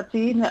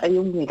suleqatigina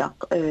ayungilaq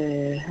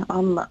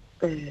aamma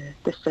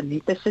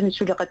tassani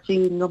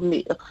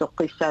suleqatiginnermi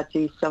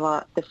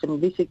ersoqqissaatigissaraa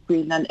tassami visit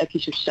Greenland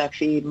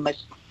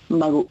akisussaaffiimmas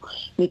magu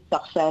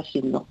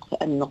nittarsaasinneq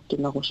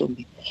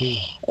annertunerusumi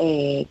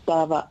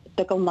taava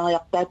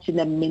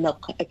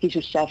takornariartaatsinammineq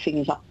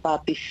akisussaaffigisarpaa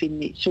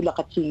piffinni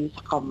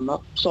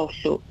suleqatigisaqarneq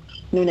soorlu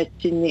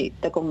nunatsinni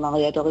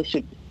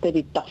takornarialerisut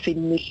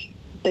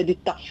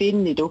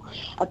talittarfinnilu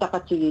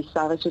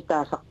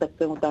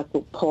ataqatigissaarisuutaasartakkagu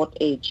taakku port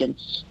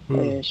agents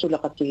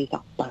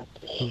suleqatigisarpaat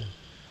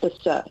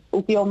tässä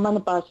ukiormana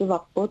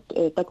paasivarput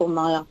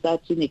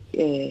takornariartaatinik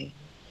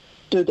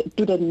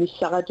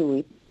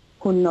tudannissaratuit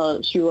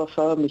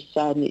 147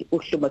 missaani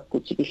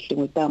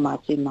ullumakkutikillungu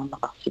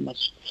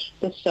taamaatiinnerneqarsimas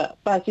tässä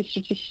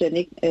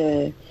paasissutissani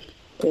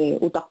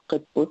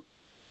utaqqiput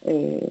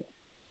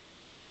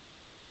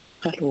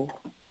hallo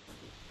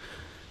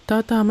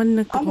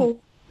taamannak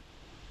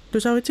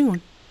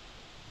tusavitsingun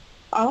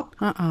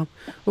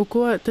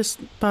ukua tas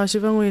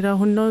paasivanguila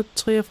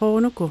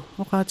 143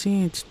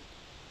 oqaatigit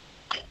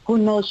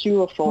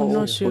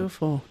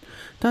 147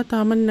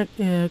 taamannak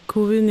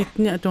covid-19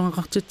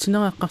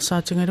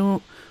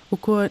 atuangaqartitsinereqqarsaatingalugu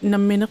ukua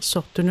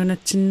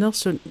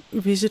namminersortununatsinnersun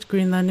visit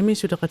Greenlandimi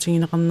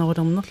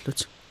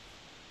suleqatigineqarnerulernerlut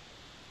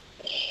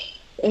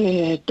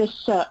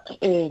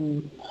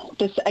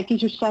tässä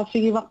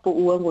akisussaaffigivarpu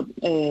uangut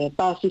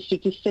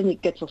paasissutissani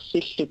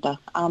katersilluta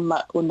aamma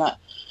una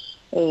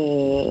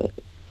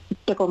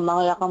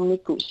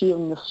takornariaqarnikku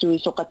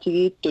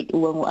siunnersuisoqatigiittut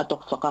uangu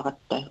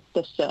atorfeqaratta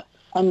tässä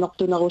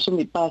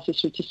annertunerusumi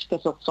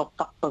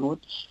paasissutiskasersortarpagut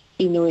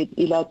inuit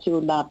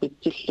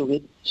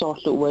ilaatigunnaapitsillugit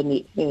soorlu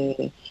uani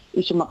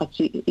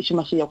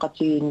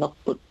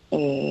isumasioqatigiinnerput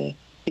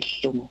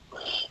pillumu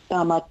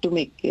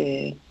taamaattumik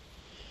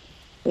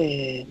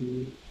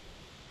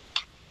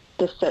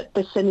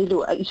tässä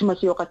nilu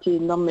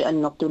isumasioqatigiinnermi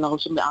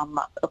annertunerusumi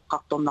aamma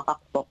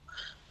eqqartorneqarpoq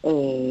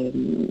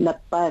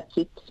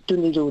nappaatsit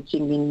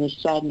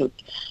tuniluutinginnissaannut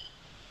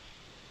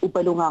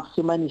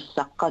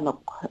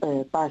upalungaarsimanissaqqanoq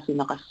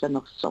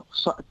paasineqassanersoq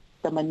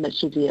tamanna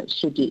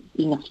suli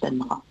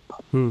ingerlanneqarpo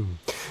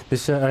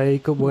Tässä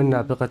aiku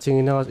buanna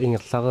peqatigineras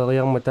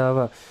ingerlareriarma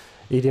taava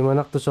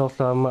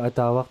ilimanartusoorlaamma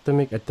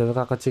ataavartumik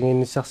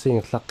attaveqaqatiginnissarsi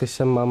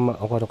ingerlaqqissammaamma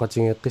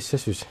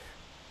oqaloqatigeeqqissasus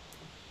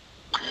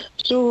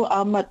su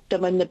aamma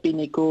tamanna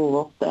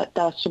pinikuuvo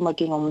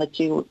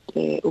taassumagingornatigut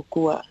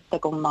ukua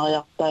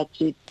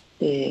takornariartaatsit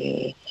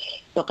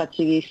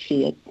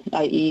peqatigiiffiat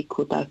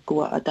aiiku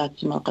taakkua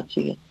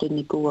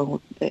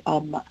ataatsimeqatigiqqinikuagut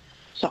aamma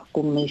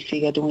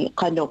саққуммииффигалуги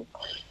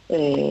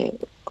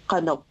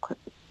qanoq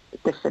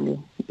тассани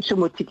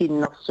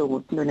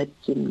сумутикиннэрсугут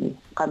нунатсимни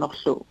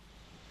qanорлу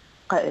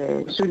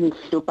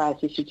суниллу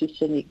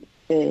паасисутиссани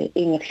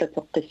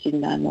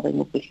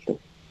ингерлатеққиссиннаанеригу пиллу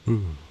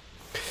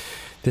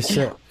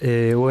тасса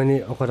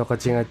уани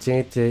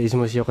оқалоқатингаатсигит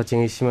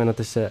исмусиоқатингиссимана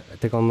тасса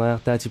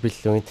такорнаартаати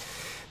пиллугит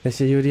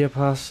тасса юлия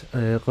паас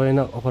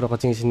қойна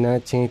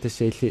оқалоқатингисиннаатсиги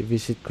тасса илли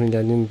висит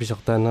кунилааним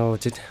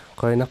писортаанерутит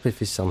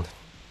қойнарпиффиссарна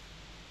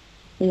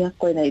я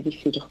қойна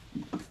ивиллу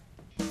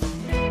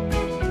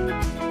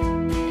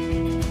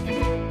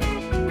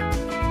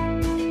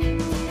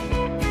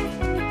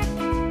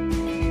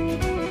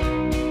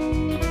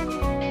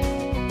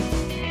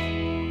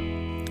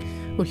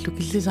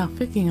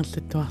Ullukillisaarfik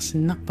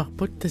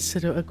ingерлаттуарсиннарпарпут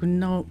тассалу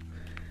акуннеру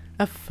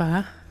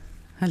аффаа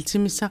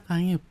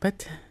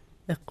халтимиссақаангиуппат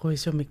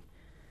эққуисумик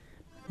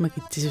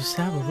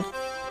макитсисуссаавагут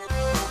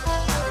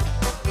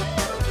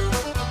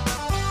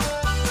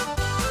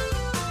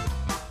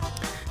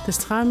тас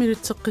 30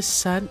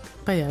 минуттеққиссаат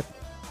паят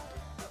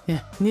я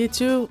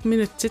 29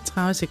 минутти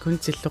 30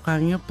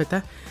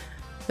 секундтиллоқаангиуппата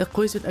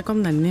эққуисут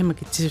акорнанни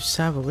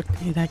макитсисуссаавагут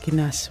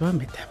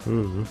илаакинаассуамита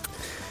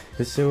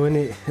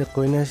тассауани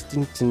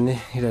эққуинаастинтинни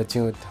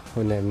илаатигут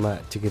унаамма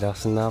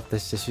тикилаарсинаар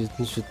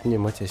тассасуутнссутни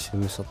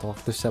матассимиссертоқ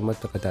тассаамат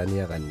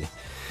пеқатааниаранни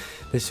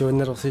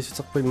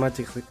тассууннерсисутерпи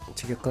матик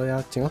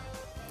тикеққариаартига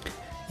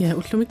я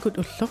уллумиккут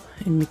улло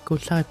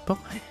иммиккууллариппоқ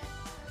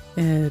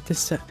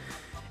тасса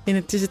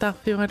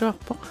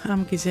инаттиситаарфиугалуарпоқ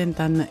аама кисиан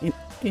таанна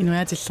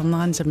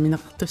инуаатиллернеран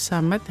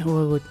самминеқартуссаамат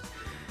уагут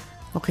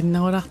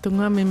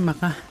оқиннерулаартунгуами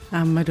иммақа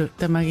ааммалу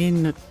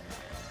тамагииннут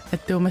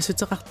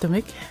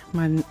аттуумассутеқартумик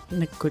маан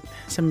наккут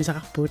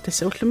саммисақарпуут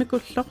тасса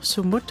уллумикуллор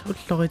сумут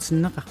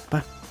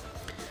уллоритиннеқарпа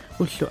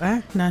уллу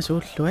наасу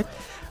уллуат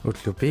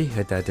уллупи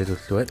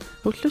хатааталуллуат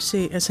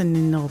уллуси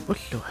асанниннеруп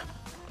уллуа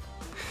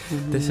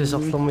тасса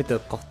сорлэрми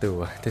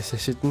теққартуа тасса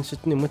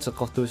сутни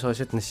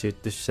мутеққартуусарисат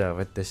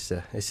нассиуттуссаават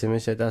тасса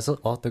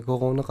смс-атаасеқ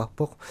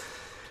ортакоруунеқарпоқ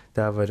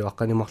таавалу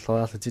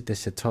аққанимарлериарлутит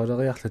тасса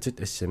тоолериарлутит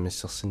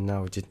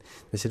ассамиссерсиннаавутит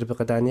тассалу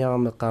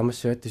пеқатааниараме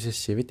қаамассуат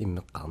тусассивит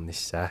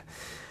иммеққарниссаа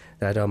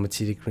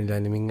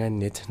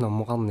таалааматиликкунилаанимингааннит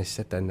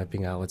нормоқарнисса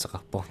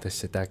тааннапингаарутеқарпор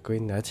тасса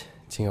тааккуиннаат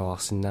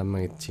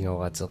тингоарсинааммагит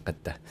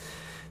тингораатеққатта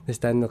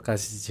тасса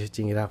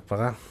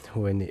тааннеққааситигилаарпара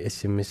хуани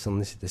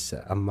ассиммиссерниси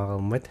тасса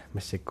аммарермат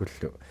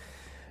массаккуллу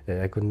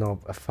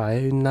акуннеруп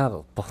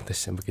аффааюннаарерпор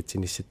тасса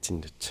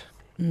макитсиниссатсиннут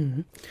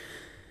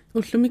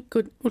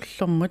уллумиккут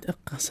уллормут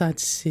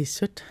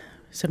эққарсаатиссииссут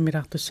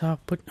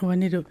саммилаартуссаарпут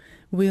уанилу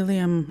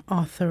William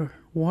Arthur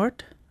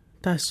Ward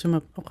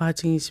таассумап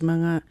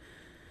оқаатингисимангаа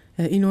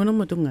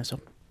инуунерму тунгасо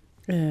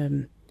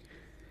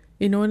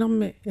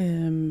инуунерми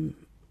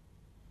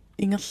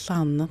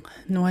ингерлаарнеқ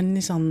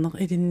нуаннисарнеқ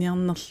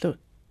илинниарнерлу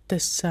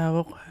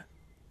тассаавоқ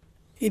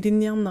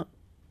илинниарнеқ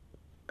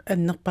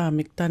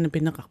аннерпаамик таана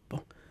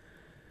пинеқарпо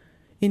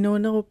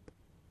инуунеруп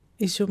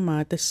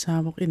исумаа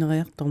тассаавоқ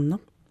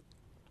инериарторнеқ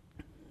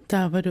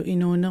таавалу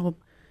инуунеруп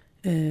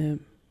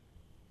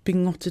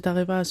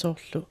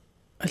пингортитариваасоорлу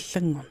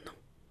аллангорнеқ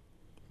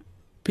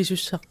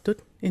писуссартут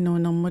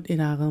инуунермут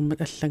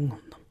илаареермут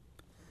аллангорнеқ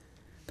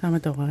таама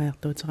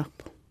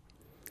тоорариартуутеқарпо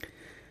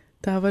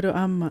таавалу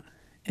аама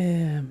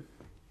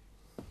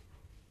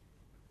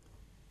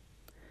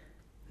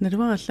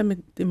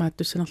налуаралламит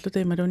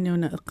имааттуссанерлута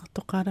ималуунниуна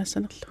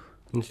эққартоққаалаассанерлу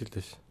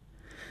нисултас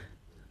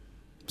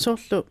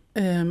соорлу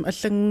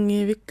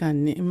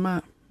аллангиивиккаанни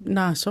имма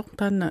наасоқ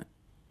таана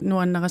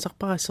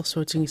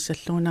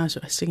нуаннарасарпарассерсуутингиссаллугу наасу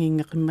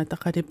ассигингеқиммата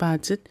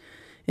қалипаатит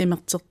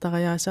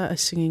имертертариаасаа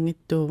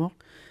ассигингиттуувоқ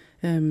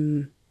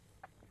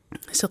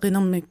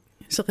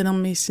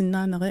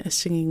сеқинермииссиннаанери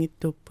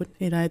ассигингиттууппут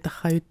илаа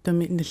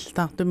тарраюттами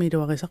наллтаартуми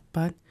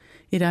илуарисарпаат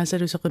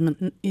илаасалу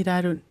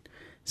илаалун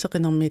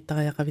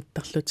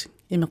сеқинермииттариақавиттарлутик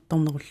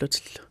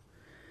имерторнеруллутиллу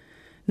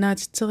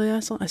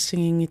наатитсериаасер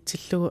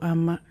ассигингитсиллугу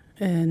аама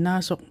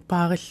наасоқ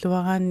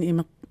паариллуараанни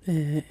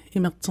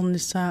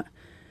имертерниссаа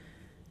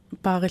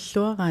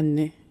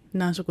паариллуараанни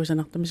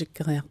наасукусанартуми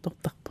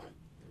сиккериартортарпу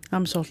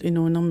аамсоорл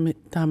инуунерми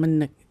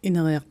тааманнак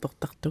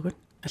инериартортартугут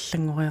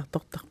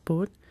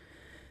аллангориартортарпугут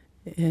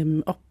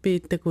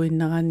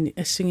орпииттакуиннараанни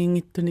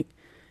ассигингиттуник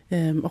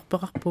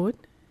орпеқарпугут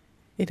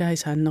илаи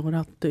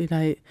сааннерулаарту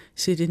илаи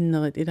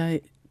силиннерит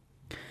илаи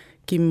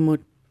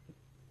киммут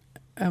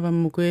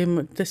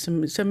аваммукуиммут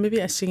тассам саммиви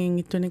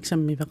ассигингиттуник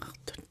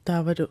саммивеқартут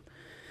таавалу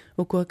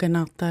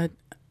укуаканаартаат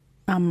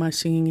аама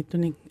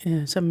ассигингиттуник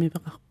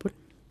саммивеқарпут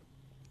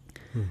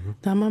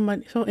таамаама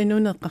со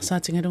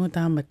инуунеэққарсаатингалугу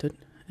тааматут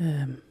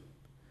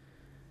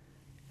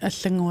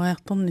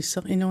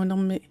аллангориарторниссеқ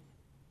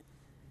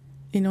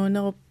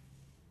инуунеруп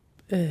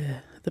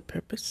the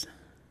purpose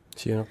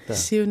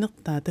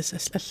сиунертаа тас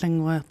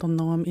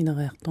аллангориарторнеруам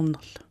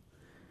инериарторнерлу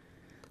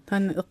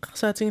таан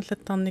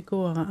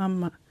эққарсаатингиллаттарникуара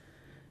аама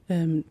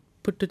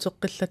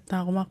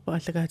путтутеққиллаттаарумаарпа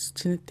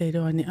аллагаатитсинит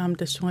таилуани аама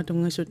тассунга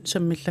тунгасут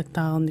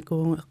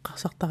саммиллаттаарникуугу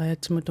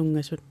эққарсартариатсиму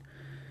тунгасут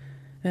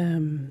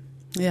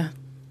я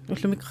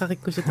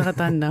уллумиккариккуси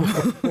таратааннаа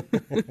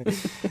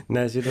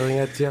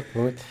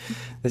наасилорингатиарпут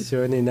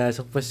тассуани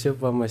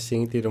наасерпассууппа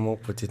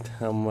массингитилуморпутит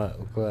амма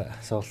ука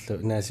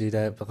соорлу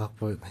наасилаа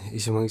пеқарпу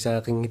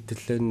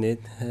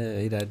исумагисаақингиттуллуунниит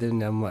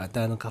илаалуунни амма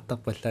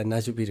таанеқартарпаллаа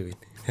наасупилуин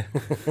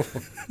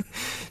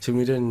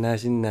сумилун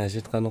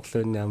наасиннаасит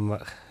qanorluunni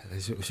амма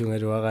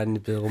усунгалуараанни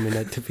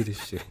пееруминаатту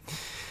пилуссу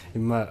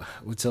имма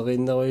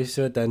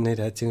утериннеруиссуа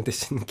тааннилаатингу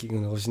тассин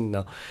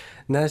кигунерусиннаа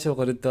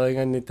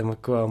наасоқалутторинганни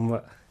тамаккуа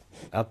амма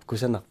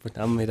апкусанарпут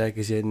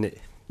аммилаакисианни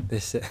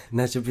тасса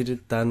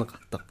наасупилут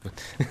таанеқартарпут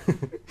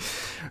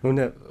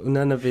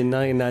уна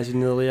пиннари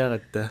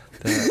наасинериаратта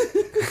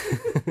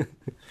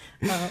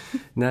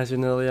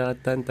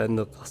наасинериараттаан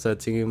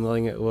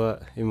тааннеқарсаатингимеринга уа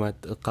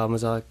имаат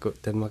эққаамасаракку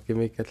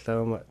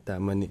танмаккимиккаллагама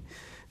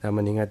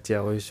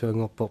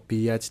тааманингатсиаруиссуангорпор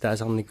пиаати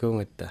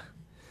таасарникуунгатта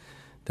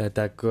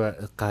тааккуа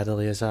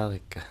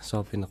эққаалериасаарикка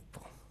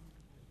соорпинерпо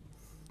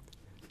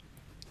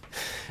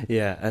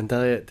я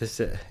антари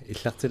тасса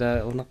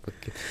иллартилаа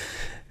орнарпакки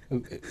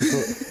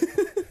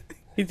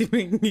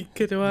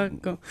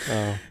идимингиккалуаакко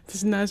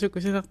таснаасуку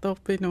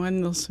силарторпину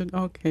аннерсут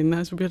окей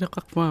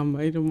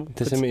наасупилеқарпаама илумо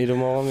тасами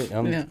илуморами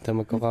ам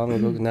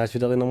тамаккоqaramaguk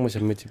наасулеринэрму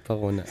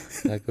саммитиппаруна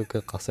тааккук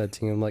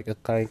эққарсаатингимерик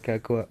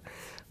эққаиккаакуа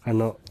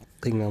ано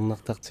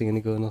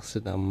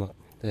qingernertartinginikуунерсут аама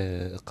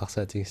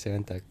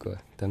эққарсаатингиссаган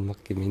тааккуа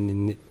танмакки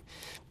миннинни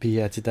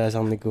пиаати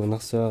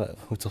таасарникуунерсуара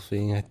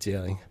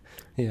утерфиингаатсиаринга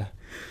я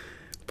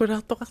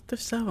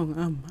пулаартоқартуссаавага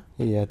аама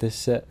я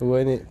тасса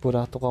уани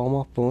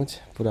пулаартоқармарпугут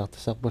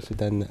пулаартассарпаллу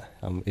таанна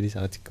аама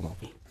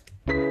илисаратиккамарпу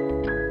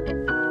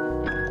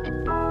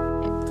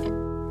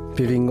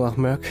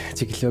пивингуармак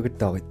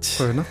тикиллугаттарит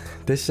Пойна.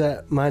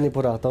 тасса маани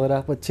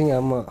пулаарторилаарпатсинга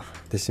аама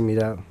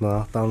тассамила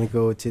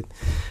маартаарникуутит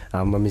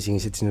аама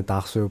мисингиситсину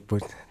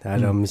таарсууппут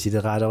таалаамми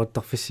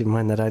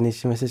силераалерутторфиссимма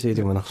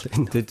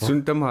налааниссимасасуилиманарлу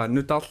Титсунтама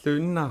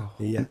нутарлуиннаа.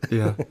 я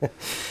Я.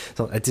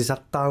 so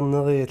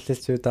атисартаарнери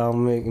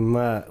аллассуутаарми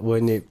имма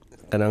уани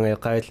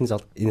канангеқаиллин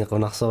сар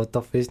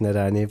инеқунарсаваттарфис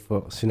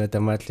налаанииппу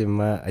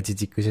сунатамааллимма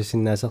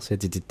атитиккусассиннаасарси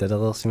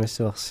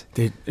атититталереерсимассуарси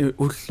Det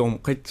ullum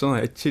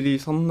qitsuna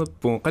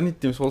atsilисарнаппу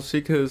qanittим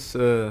soorsikheus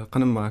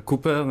qanamma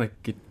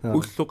kupaarikkit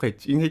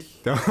ulluqit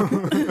ingilla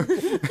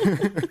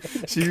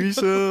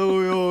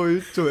siviseeruyo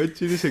ittu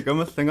atsilise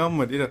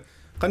kamallangaarmat ila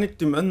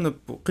qanittim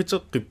annappu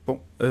qiteqqippo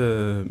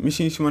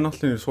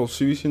misiisimanarluni soor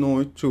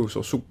sivisineruitsugu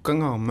soor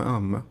sukkangaarma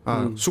aamma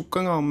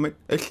sukkangaarmat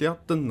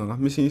alliartannera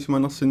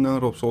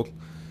misiisimanarsinnaagalup soor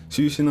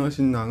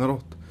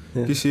sivisinerisinnaagalort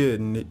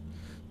kisianni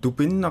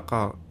tupinnaqa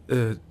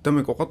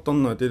tamak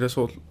oqartarnaa tila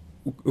soor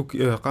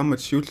qaamat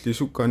siulli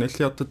sukkaan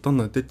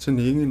alliartattarnaa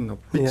tatsani inginner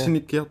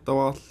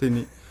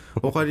pitsinikkiartavaarlini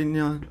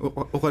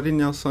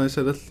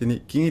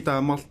oqalinniarsarisallallini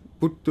kingitaamarl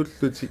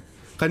puttulluti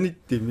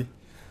qanittimi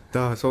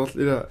taa soor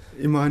ila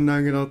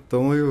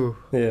imaannaangilertorju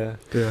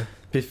ja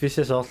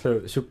пиффиса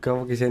соорлу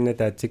суккава кисанна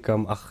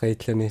таатсиккаам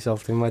аррииллани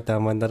соортимма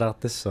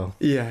тааманналаартассоо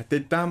ja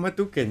det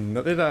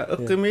taamatukenner ila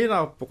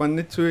eqqimiilaarpu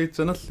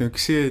qannitsuitsanarlu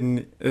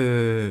kisianni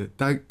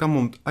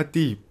taamum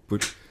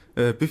atiipput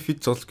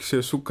пиффитсорлу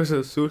кися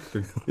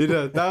суккасаассууллу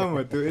ила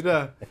таамату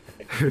ила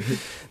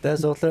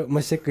таасоорлу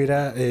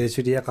массаккуила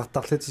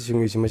сулиақартарлути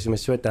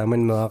сунгисимасимассуа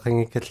тааман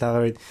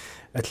меақингиккаллааравит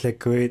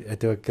аллаккуит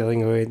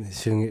атуаккерингуит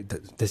сунги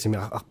тасими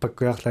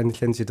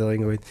арпаккуярлааниллан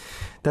силерингуит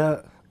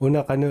таа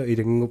унақану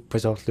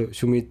илангуппасоорлу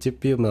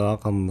сумиитсиппиу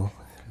меақарнер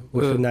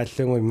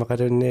уллунааллугу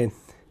иммақалунниин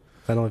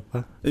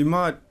канериппа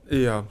имаат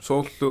иа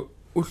соорлу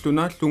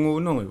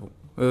уллунааллугуунериу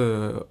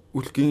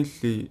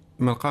улкингилли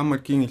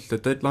меқаамат кингилла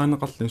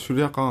татлаанеқарлин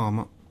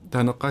сулиақарама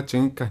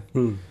таанеққаатингиккан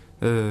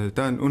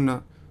таан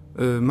уна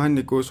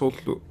мааннику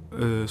соорлу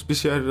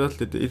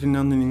специалерлит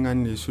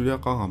илинернингаанни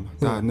сулиақарама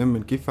таа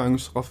наммин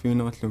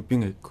киффаангуссеқарфигинераллун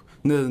пингакку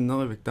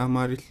неернеривик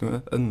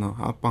таамаалиллу аннер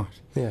ааппарли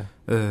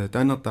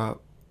таанерта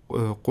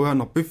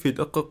quanor piffit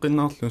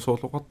eqqeqqinnaarlu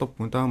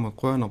soorluqartarpu taama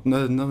quanor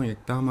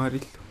naannerigak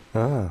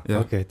taamaalillu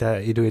okay taa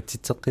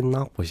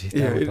iluitsitseqqinnaarpusi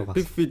taama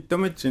piffit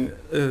tamatsin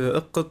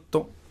eqqetto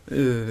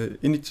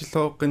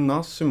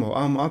initsillooqqinnaarsimu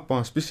aama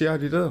appa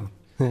specialileer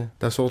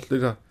taa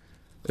soorlila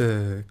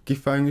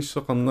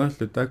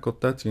kiffaangisseqarnerallu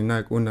taakkortaatigi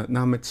naak una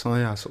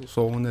naamatseriaas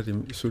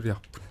soorunalimi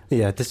isuliarpu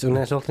ja tas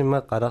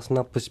unasoorlimma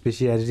qalarsinarpu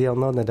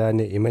specialiarnerna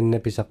laani imanna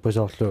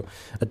pisarpusoorlu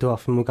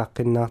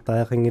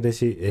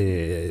atuarfumukaqqinnaartaaqingilasi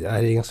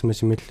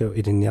aaliingersimasimillu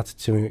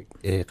ilinniartitsumi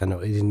qanu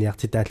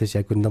ilinniartitaallusi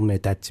akunnermi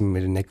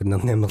taatsimmilu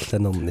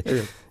nakunnerniamerlanerni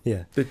ja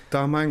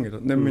taamaangila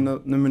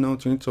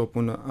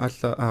namminautingitsoorpuna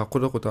aalla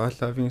qulequta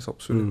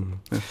aallaafingsorpsulu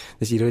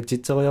tas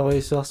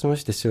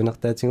iluitsitserioriissuarsimus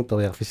tassuunartaatingu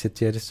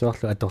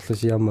periarfissatialussuarlu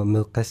atorlusiarma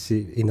meeqqassi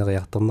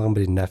ineriartornerma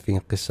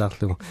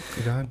linnaaffingeqqissaarlugu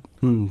ilaan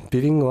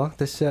pivingua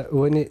tassa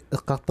uani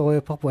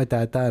eqqartoriuparpu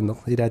ataataaner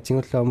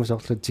ilaatingulluamu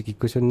soorlutti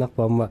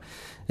kikkusunnarpaamma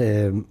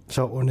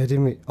so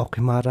unalimi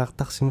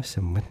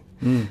oqimaalaartarsimassammat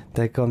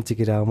taikkaam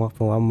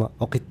tikilaamarpu amma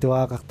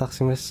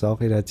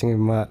oqittuaaqartarsimassoor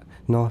ilaatingimma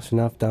no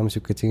sunaaf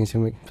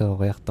taamasukkatigisumik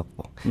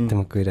peoriartarpu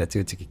tamakku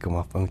ilaatigu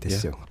tikikkumarpamu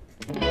tassuunga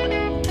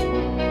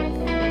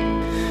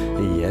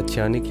ja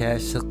Johnny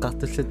Cash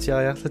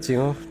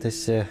qartullatiariarlutigu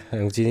tassa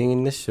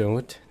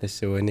utininginnassуungут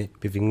tassa uani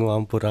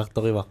pivinguarm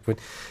pulaartorivarput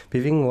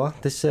pivingua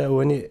tassa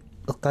uani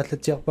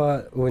eqqaallatiarpaa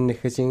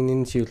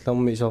uannaggasinginin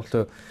siullarmi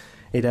isorlu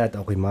ilaat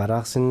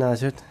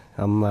oqimaalaarsinnaasut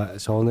amma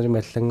soornalima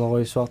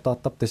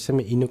allangoriussuartaartar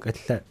tassami inuk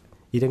alla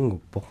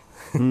ilanguppo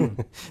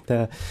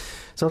ta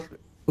sor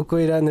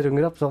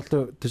ukuilaanalungilarp soorlu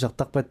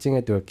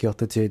tusartarpatsinga tuak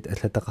kiortutiit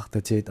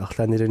allataqartutiit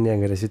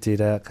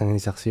arlaaniluniangalasutiilaa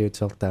qanganisarsiut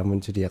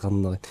soortaamun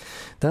suliaqarnerit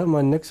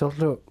taamaannak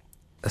soorlu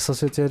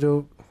assasutialu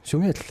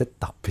sumi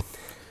allattarpin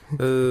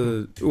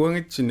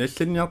uangitsin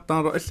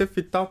allaniartaaro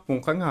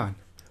allaffittarpun qangaan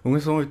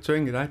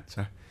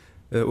ungasoritsuangilaatsa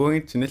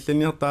uangitsin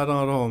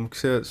allaniartaalaroom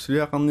kisa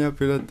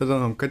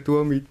suliaqarniapilattaleram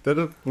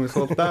katuamiittalu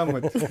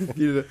ungasoortaamat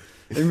kila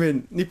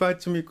imen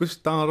nipaatsimi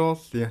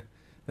kustaarorlia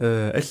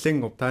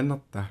allangor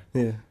taannertaa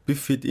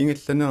biffit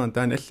ingallaneran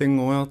taan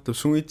allangoriartu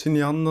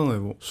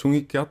sungitsiniarnerivu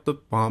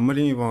sungikkiartuppa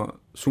ammalingiva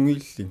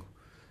sungilligu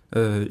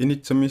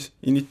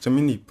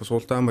initsaminiippu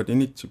soortaamat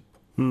initsippu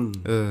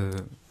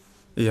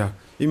ja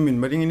immin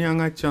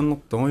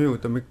malinginiangaatsiarnertoriu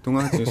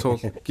tamiktungaati soor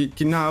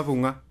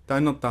kinaavunga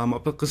taannertaama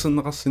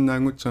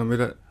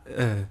apeqqisernaqarsinnaangutsaamila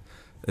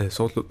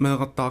soorlu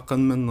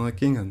meeqartaaqqanmanneri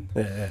kingan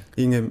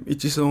ingam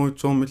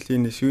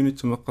itiseruutsoormilliini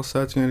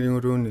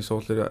siunitsumeqqarsaatingalinguluunni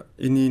soorlula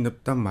iniinap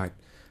tammaat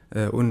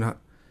una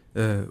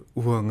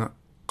uanga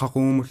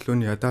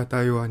qaqumulluni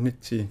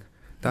ataataajuaannitsiinga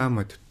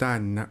taamat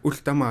taanna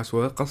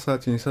ultamaasua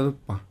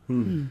eqqarsaatingisaluppa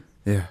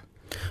ja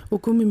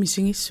ukumi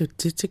misingissut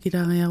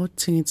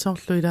titsikilaariarutsingit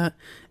soorluila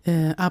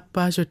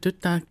aappaasutut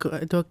taakku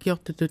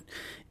tuakkiortutut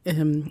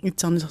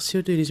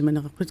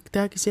itsarnisarsiutuilismaneqarput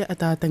taakisia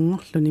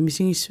ataatangorluni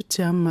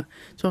misingissutiaamma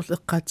soorlu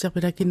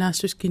eqqaatsiarpila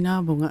kinaassus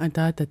kinaavunga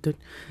ataatatut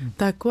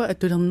taakkua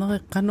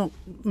atulernereqqano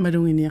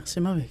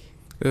malunginiarsimavik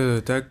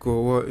taakku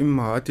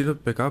imma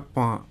atilerpeka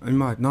appa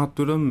imma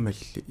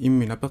naartulermalli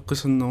immina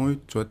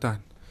peqqiserneriutsua taan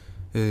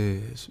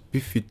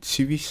biffit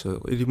sivisser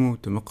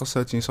ilimuuta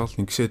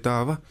meqqarsaatingisarlin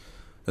kisetaava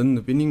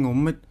anna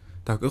piningormat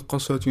taak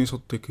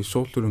eqqarsaatingisertikki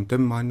soorlulum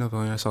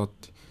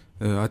tammaannaveriasaarti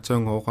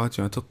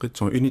aatsaangooqaatin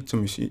ateqqitsor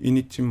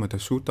initsimma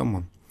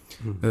tassuutarmam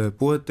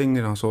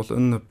puattangila soorlu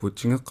annapput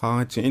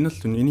singeqqaaratin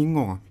inerlun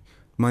iningorami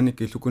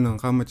maanikki lukunan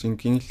qaamatin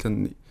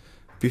kingillerni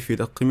biffit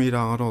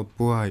eqqimilaaralor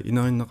puai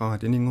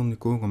inerinneqarat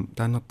iningornikuugam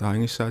taannertaa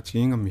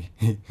angissaatiingami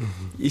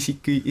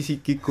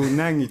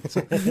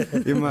isikkikkuunaangitsa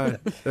ima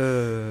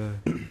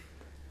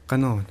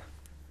qanoona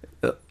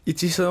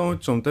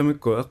itiseruutsom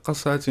tamikku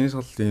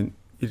eqqarsaatingiserliin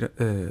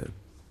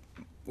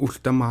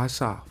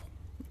ultamaasaar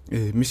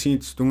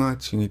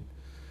misiitstungaatsigit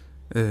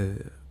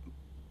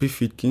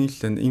biffit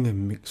kingillan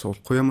ingammik soor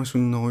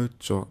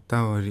quyamassunneruyutsuo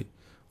taavali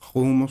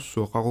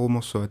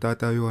qaruumersuo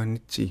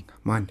taataajuannitsiinga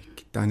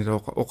maanikki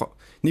taaniloqa oqa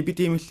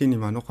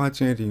nipitiimillinimaan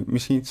oqaatingali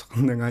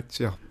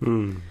misiitseqarnagaatsiar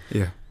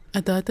ja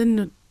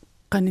ataatannut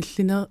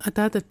qanilliner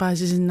ataatat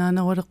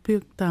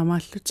paasisinnaanarulerpiuk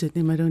taamaallutit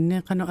imalunne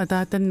qanu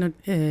ataatannut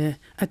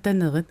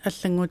atanerit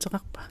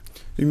allanguuteqarpa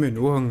imen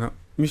uanga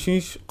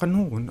misiis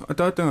qanuun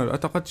ataatangal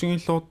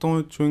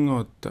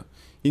ataqatsingilloortoruutsuingerutta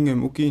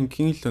ingam ukiin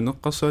kingillan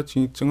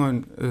eqqarsaatingitsangaan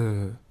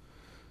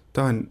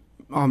taan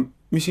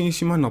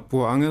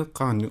misiisimanarpua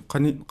angeeqqaarni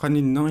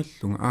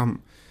qaninnerillunga aam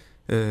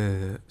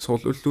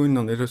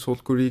soorlulluinnerni ila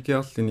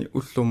soorkuliikiarlini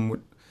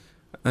ullormut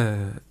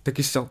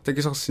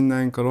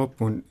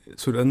takisarsinnaankaluarpun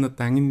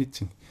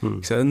sulannertaanginnitsin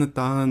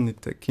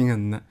kisaannertaarernitta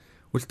kinganna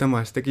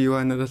ultamaas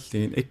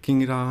takiuaanalerliin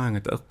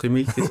ekkingilaaraanga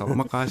eqqimiillisar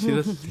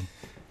maqaasilerli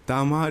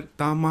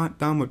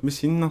taamat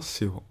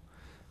misinnersivu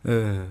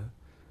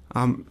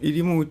aam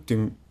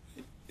ilimuuttim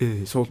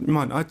soor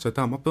imaan aatsa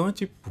taama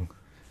peritippunga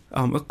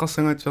aam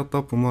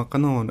eqqarsangaatiartarpuma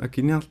qaneruun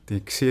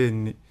akiniartik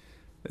sianni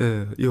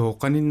joo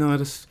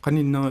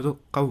qaninnereq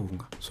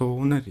qavunga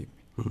soorunalimi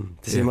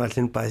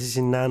tisimaallin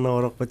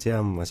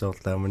paasisinnaannerulorpatiaamma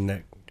soortaamunna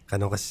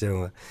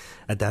qanoqassuunga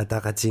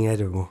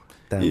ataataqatingalugu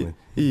taama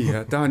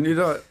iya taan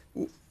ila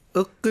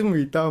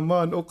eqqimi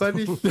taamaan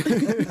oqalilla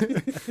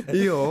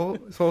joo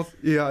soor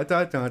iya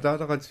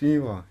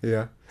ataataqatingiva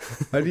ja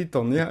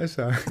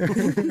alitorniaasa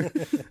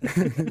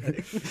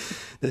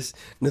des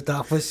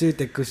nutaarfassuut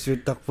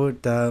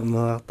takkussuuttarpuut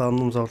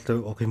taameartaarnum soorlu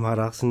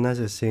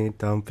oqimaalaarsinnaasassigit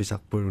taam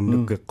pisarpul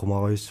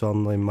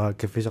unnukkeqqumariussuarnerimmaa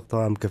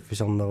kaffisortaraam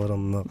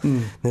kaffisarnerulerner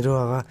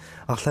naluara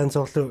arlaan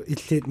soorlu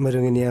illiit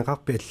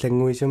malunginiaqarpi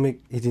allanguisumik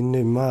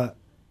ilinnuimmaa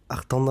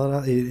artornera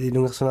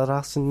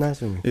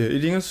ilungersunalaarsinnaasumi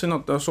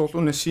ilingersunarta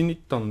soorlu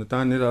nassinittarna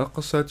taanila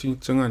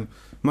eqqarsaatingitsangaan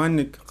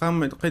maannik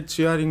qaammat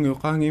qitsiaalingu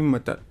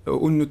qaangiimmata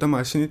unnu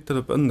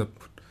tamaasinittalap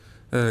annappu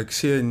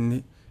kisianni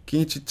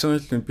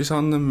kiititserillun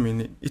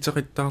pisarnammini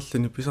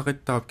iteqittaarlini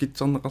pisaqittaap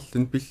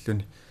kitserneqarlin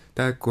pilluni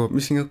taakku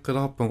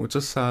misingeqqilaarpam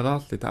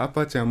utersaalaarli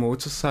taapatiama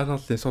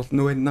utersaalarli soort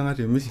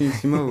nuannarali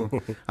misiisimagu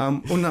aam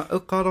una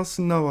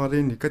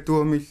eqqaalarsinnaavaaliini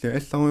katuamilli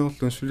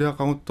allarujorlun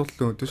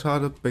suliaqaruttorlu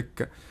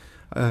tusaalerpakka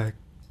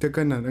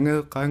такана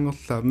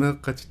ангеэккаангорлаа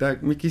меэккати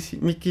таак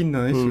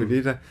микиннерисули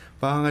ила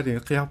паангали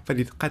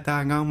қиарпали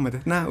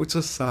қатаангаармата наа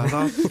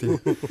утерсаалаарли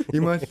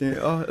имаалли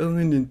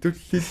эрнин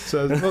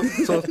туллитсаа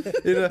соо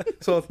ила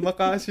соо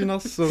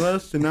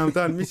мақаасинерсереерли наам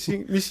таан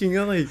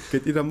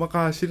мисингериккат ила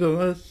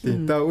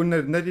мақаасилереерли таа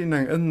уннал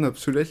налинан эрнап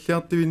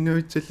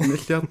сулаллиартивиннуитсалли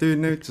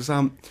аллиартивиннуитса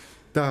саам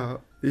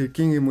таа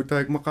кингиму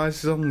таак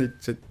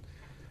мақаасисернитсат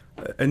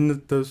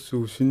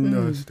аннаттаассуу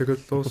синнаас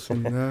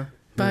такаллоорсинаа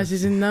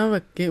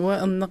паасисиннаавакки уа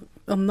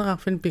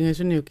эрнеқарфин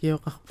пингасуниу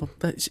киоқарпор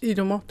та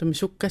илумортуми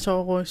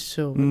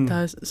суккасооруассуу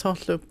таа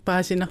соорлу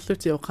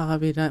паасинерлути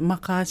оқаравила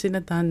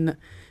мақаасина таанна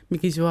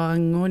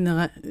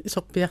микисуарангуунера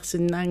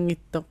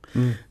сорпиарсинаангиттоқ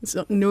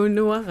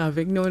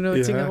нуунуаравик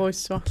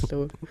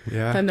нуунуутингеруиссуарлу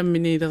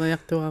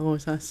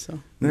танамминилериартуарусаассоо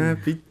наа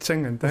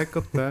питсанган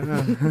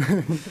тааккортаа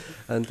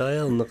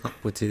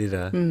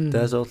антариарнеқарпутилила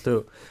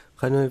таасоорлу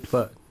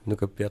qanуиппа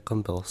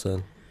нукаппиаққам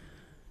персоон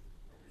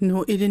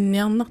ну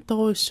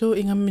илинниарнарторуиссуу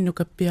ингамми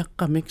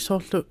нукаппиаққамик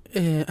соорлу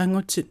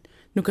ангутсит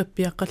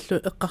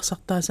нукаппиаққаллу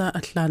эққарсартаасаа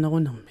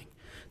аллаанерунэрмик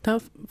таа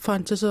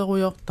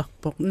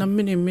фантасеруйортарпоқ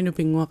наммини иммину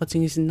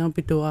пингуақатингисиннаа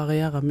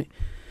питуаариарами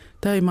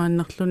таа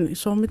имааннарлун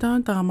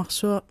соормитаан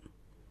таамарсуа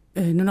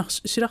нунар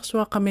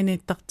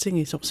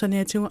силарсуаққаминииттартинги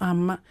сорсаниатигу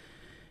аама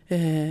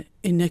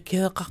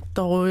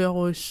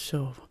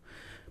инакеэқарторуйоруиссуу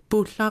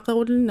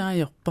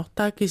пууллаақерулинааёрпор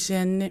таа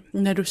кисианни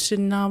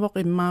налуссиннаавоқ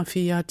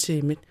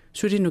иммаафиаатиимит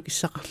сулину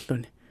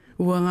киссақарлуни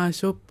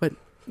уангаасууппат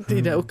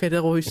тила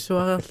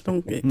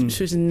укалеруиссуарерлун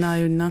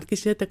сусиннааюннаар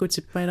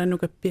кисиатакутиппайлану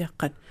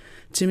каппиаққат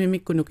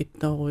тимимиккуну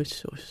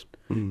киттооруиссуус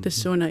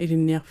тассууна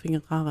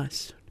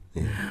илинниарфингеқараассу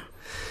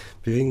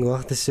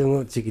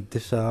пивингуартассугу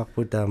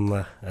тикиттуссаарпу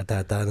таама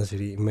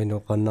атаатаанасули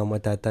иммануоқарнарма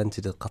таатаан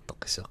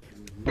тилеққартоққисо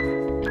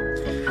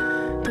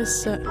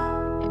тасса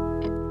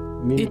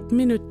 1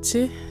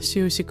 минутти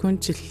 7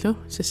 секундтиллу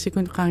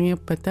сассикун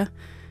qaangiuppata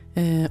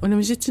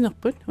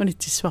унамиситсинерпут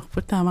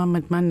унитсисварпут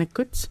таамааммат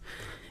мааннаккут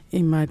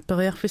имаат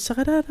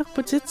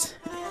периарфиссақалааларпутит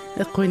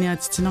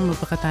эққуиниаатитинерма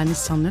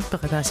пеқатааниссарнут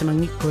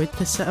пеқатаасимангиккуит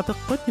тасса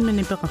апеққут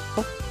имани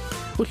пеқарпоқ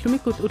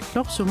уллумиккут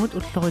уллорсумут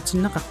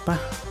уллоритиннеқарпа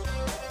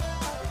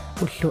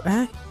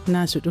уллуа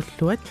наасут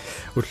уллуат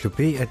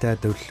уллупи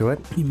атаата уллуат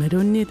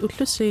ималуунниит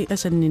уллуссии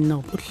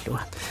асанниннерп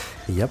уллуа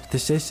Yep,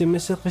 det er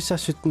SMS-er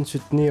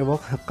 17 år.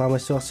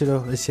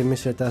 Qaamassуарсилу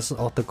SMS таас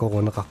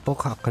ортакорунеқарпоқ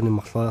хаққани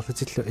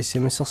марлуарлутиллу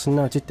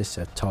SMS-ерсиннаутит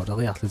тасса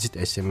таулериарлутит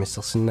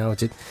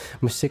SMS-ерсиннаутит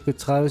массакку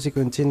 30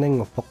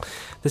 секундиннангорпоқ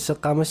тасса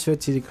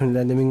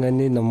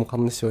qaamassуатиликунлаанамингаанни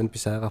нормоқарнассуан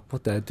писааеқарпор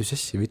таа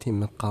тусассивит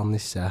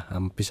иммеққарниссаа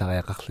аама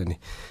писариақарлуни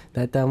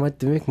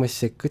таатааматтумик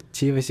массаккут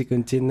 30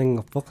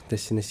 секундиннангорпоқ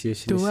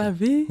тассинасиусилис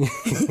туави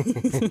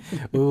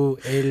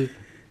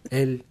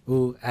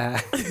L-U-A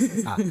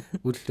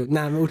уллу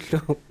наама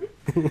уллу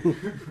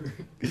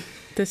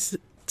тас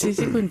 10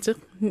 секундер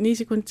 9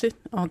 секундер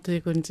 8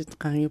 секундер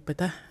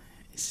qaangiuppata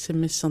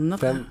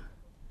SMS-erneqa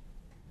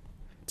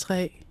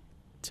 3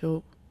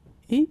 2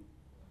 1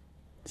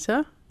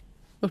 så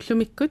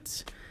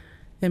уллумиккут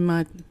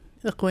эмма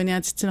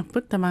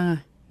эққуиниаатитсинерпут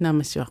тамаага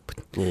наамассуарпут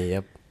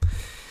Yep.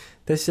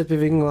 Тасса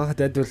пивингуа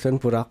таатуллун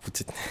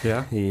пулаарпутит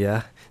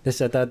я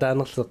тасса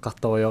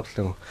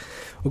таатаанерлеққарториорлугу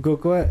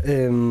укукуа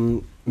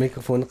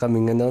микрофон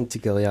qaminganaern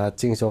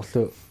tikeriaatсин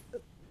соорлу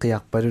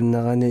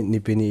qiarpalunnerani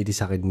nipini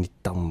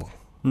ilisaqinnittарму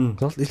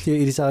сорл илли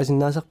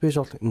илисарисиннаасарпиу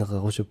соорлу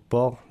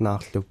нерерусуппоо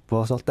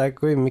наарлуппоо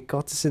сортааккуи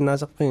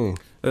миккортиссиннаасарпиги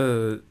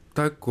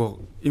таакку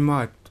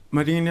имаат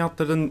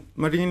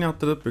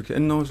малингиниарталаппик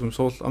аннерусум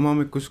соорлу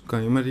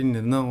амаамиккусуккаан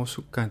ималинна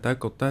нерерусуккаан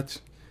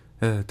тааккортаат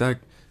таак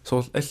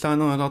соорлу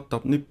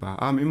аллаанералаартарп ниппаа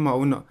аама имма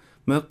уна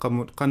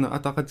меэккамут qana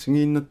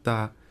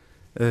атақатсигииннаттаа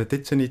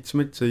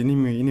тэтсанитсиматса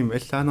иними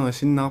аллаанера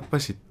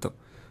синнаарпаситто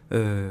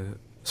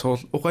соор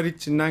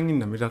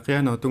оқалитсинаангинна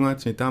милақианаа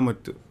тунгаатини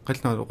таамат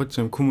қалнаа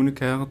оқатсим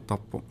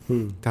коммуникаартарпу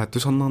таа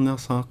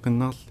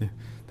тусарнерниарсааққиннаарли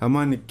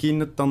тамаани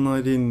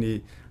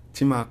кииннаттарнерилиинни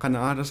тимаа qana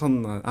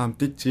ааласарнера аам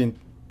титсиин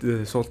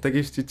соор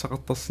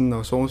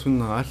тагиститсақартарсиннаа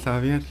соорусуннера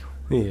ааллаавиалу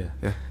я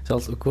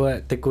соор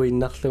укуа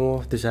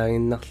такуиннарлугу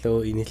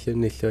тусаагиннарлугу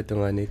иниллунниллуу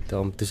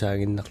тунгаанитторм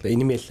тусаагиннарлу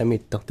иними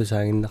алламииттор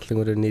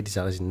тусаагиннарлугулунни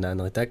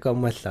илисарисиннаанери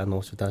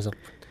тааккааммааллаанерусу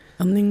таасерпут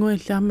арнингуа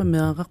иллаама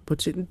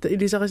меақарпут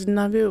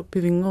илисарисиннаавиу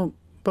пивингу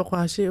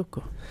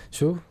поқуасиукку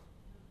су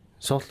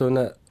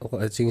соорлуна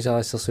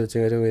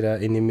атингисарассерсуутингалугила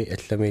иними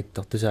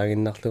алламииттор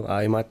тусаагиннарлугу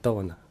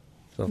аимаатторуна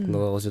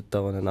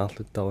соорнерерусуттаруна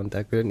наарлуттарун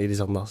тааккулун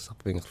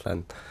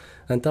илисарнаарсарпингерлаан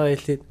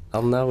антарииллит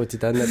арнаарути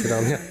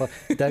тааннатилаарниарпа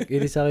таак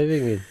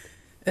илисаривигмит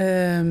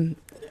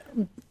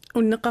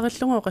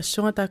уннеқариллугу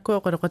оқассунга тааккуа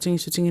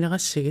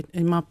оқалоқатингиссутингилерассигит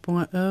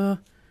имааппунга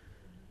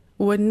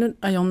уаннут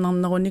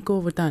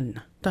ajornarnerunikууvu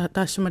таанна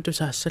таассума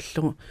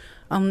тусаассаллугу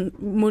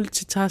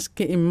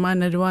мультитаски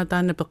иммааналуа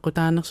таана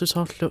пеққутаанерсу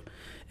соорлу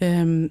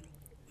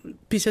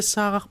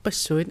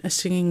писассаарарпассуит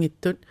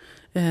ассигингиттут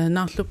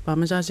наарлуппаа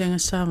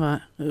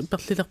масаасиангассаава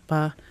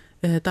перлилерпаа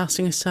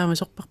таарсингассаава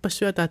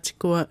сорпарпассуа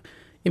таатиккуа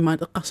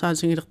имаат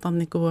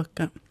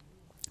эққарсаатингилертарникуакка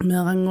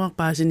меэрангуар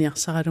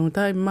паасиниарсаралугу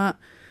таа имма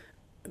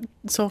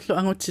соорлу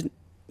ангутсит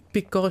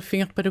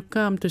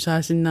pikkoriffingerpadukkaam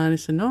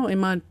tusaasinnaanissano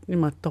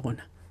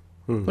imaattoruna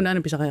unaana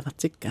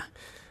pisaqeeqartikka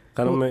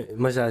qanama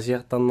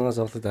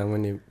masaasiartarnerasorlu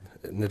taamani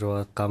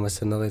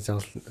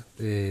naluaqaamassanerisarlu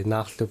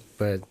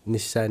naarluppaat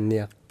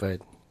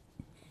nissaanniarpaat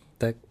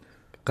tak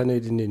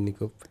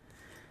qanuilinninnikup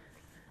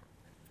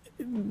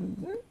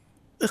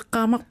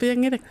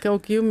eqqaamarpiangilakka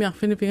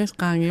ukiummiarfini pingas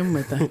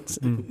qaangiummata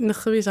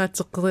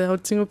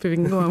nervisaatseqqeriarutsingu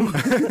pivinguama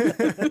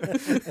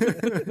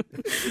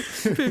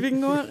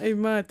pivingua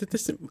imaat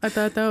tas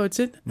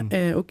ataatautit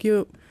ukiu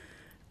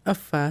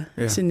affa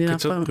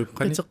sinniarpa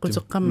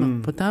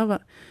qiteqqutеққаммарпу таава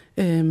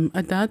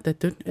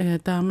атаататут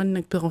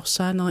тааманнак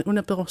перорсаанери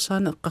уна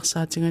перорсаана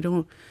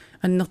эққарсаатингалугу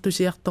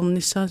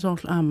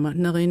аннертусиарторниссаасоорлу аама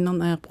нериннерн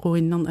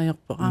аярпруиннерн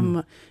аярпо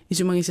аама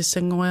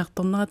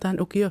исумагисассангориарторнера таан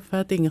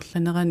укиуаффаат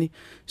ингерланерани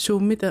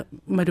сууммита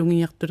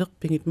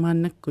малунгиартулерпигит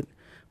мааннаккут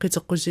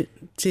qiteqqusi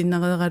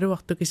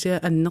tiinnareeraluartu kisia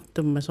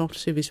annertumma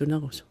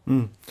soorlusivisunerus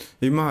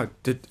имаат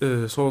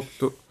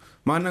соорlu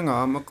маананга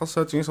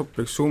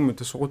аамаққарсаатингисерпик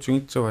сууммита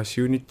сорутингитсава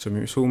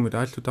сиунитсами сууммита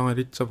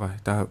ааллутаралитсава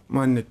таа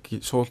мааннакки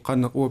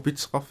соорқанеқуа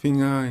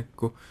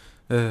питсеқарфингаангикку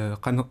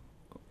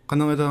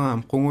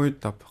qanerilaam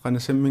qunguittap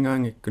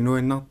qanasammingaangikku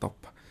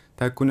nuannartarpa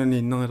taakkunani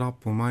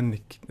innerilаарpu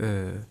maannikki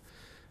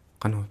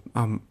qanu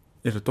aam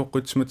ila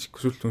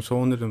toqqitsmatikkusullun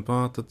soornalun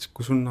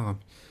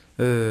paartartikkusunnarami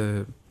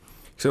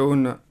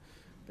sauna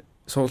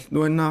soor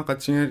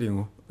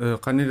nuannaaqatingaligu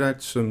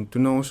qanilaatsum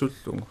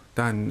tunerusullungu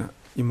taanna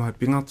ima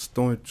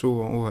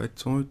pingartitoritsuuga uga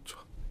atsoritsu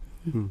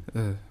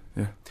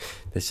ja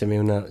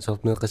тассамиуна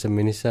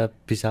соортмеэққасамминissaа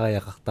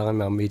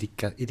писариақартарамиарми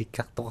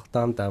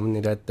иликкартоқартарам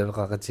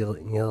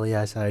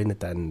тааманилааттавеқақатириаасаина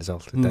таанна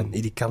соорлу таан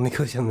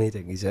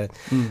иликкарникусаммиитак исаат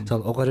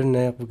соор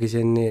оқалуннаярпу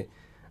кисианни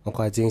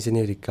оқаатингисани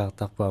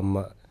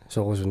иликкаартарпаамма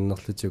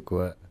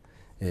сорусуннерлутукуа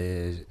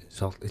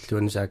соор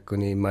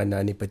иллуанусааккуни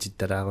имаанаани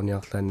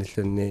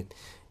патитталааруниарлаанналлунни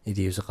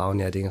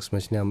илиусеқарни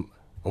алингерсмасниам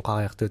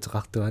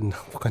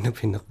оқариартуутеқартуаннарпу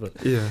канапиннерпу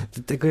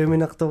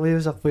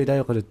такуяминарториусарпу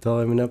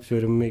илаёқалутториминап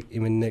суулуммик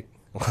иманнак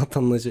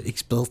оqartarnersu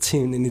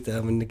expertine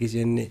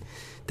taamannakisianni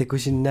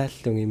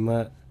takusinnaallungi imma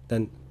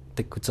tan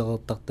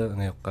takkutereertartu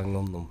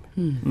angajoqqaangornermi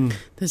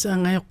tas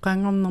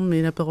angajoqqaangornermi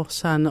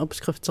ilapeqorsaana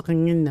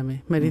opskrifteqinginnami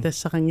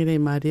malitassaqangili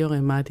maaliori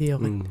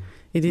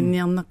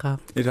ilinniarneqaa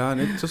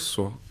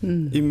ilaanatsersu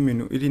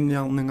imminu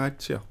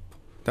ilinniarnangaatsiarpu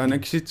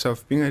taanakisitsaaf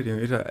pingali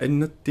ila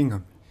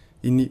annertingam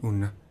ini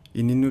una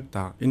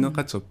ininnutaa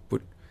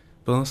ineqaterput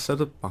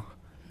peersalerpa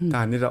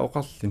taanila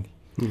oqarlini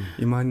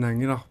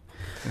imaannaangilarpu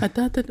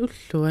атаатат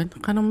уллуан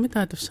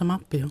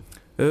канормитаатуссамаарпиу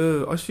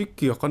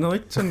асикки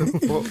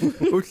канеритсанерпо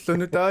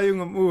уллуну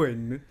тааюнгам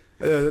уанну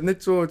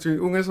нэтсуутин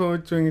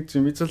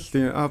унгасоорутсуингитсими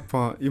итерлли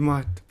ааппа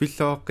имаат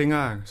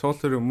пиллаоққингаан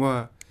соорлулу муа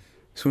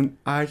сун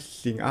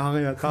ааллин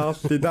аариа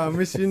таарли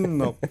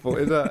таамисиннерпо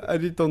эла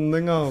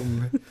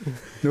алиторнангаарми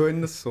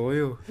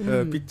нуаннерсориу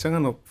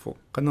питсанганерпо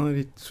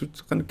канерилитсут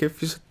кана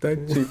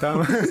кеффисаттаатси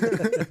таама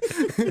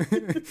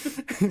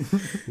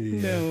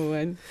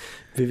нуан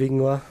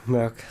пивингуа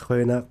мак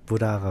ройна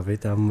пулаарави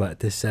таама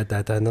тассаа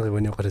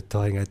таатаанеривани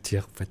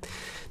оқалутторингаатсиарпат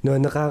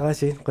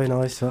нуаннеқаараси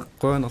қойнариссуа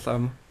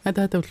қойнерлаама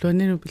атаата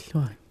уллуаннилу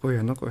пиллуа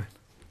қойнеқой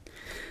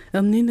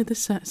эрнина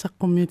тасса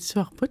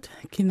саққуммиутсуарпут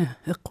кина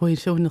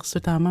эққуилуунерсу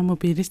таама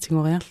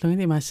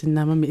мобилистингориарлугини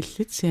имаассиннаамами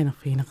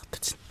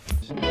иллитсианерфигинеқартут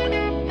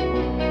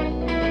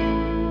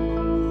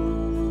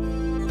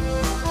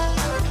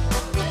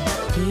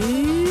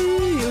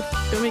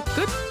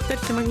уллумиккут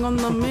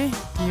таллимангорнэрми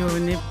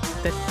юунип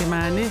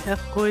таллимаани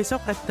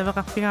эққуисоқ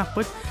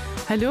аттавеқарфигаарпут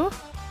халло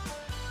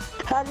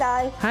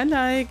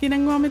халай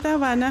кинангуарми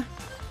тааваана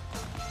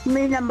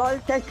Mina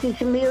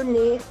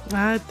moltaksismiuni.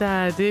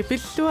 Taade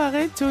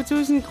pilluare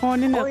 2000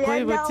 kroner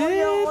nerqoivutit.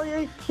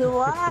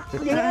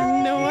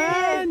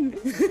 Annuan.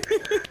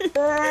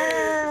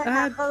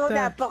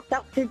 Aqola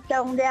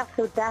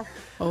portartittornersuta.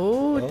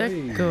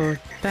 Takko.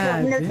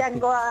 Taade.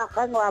 Nutangua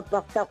aqangua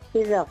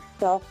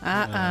portartilerso.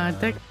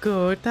 Takko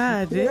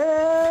taade.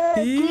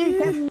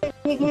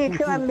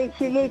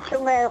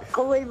 Kisuammisilitsunga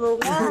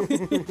eqquivunga.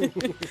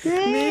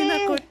 Mina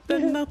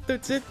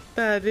quttannertutit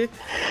taade.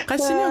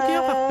 Qassini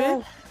ukiyoqarpi?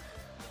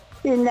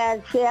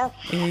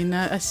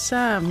 Ina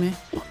assaami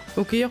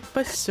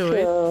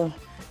ukiorpassui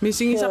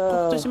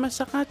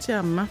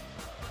misingisarportusimassaqaatiamma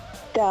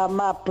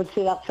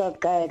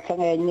taamaappusilarsuakka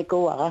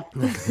sangaannikuara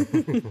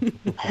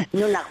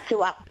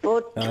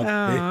nunarsuarput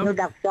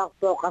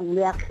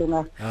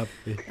nunarsuarpooqammiarlunga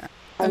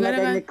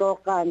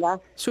angalannikooqaanga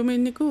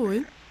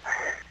sumiinnikui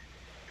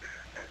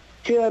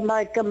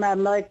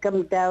Amerikam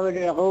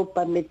taawali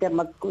Europa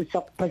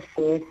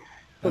mitamakkusorpassuit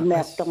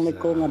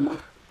umiartornikuungama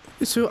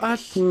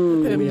suaal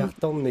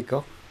umiartorniko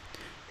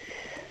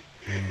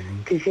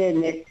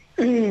Kisene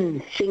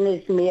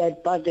singismiat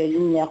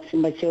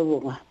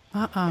padelinniarsimasuunga.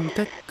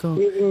 Takko.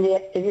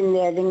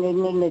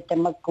 Ilinnialingingini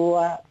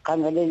tamakkua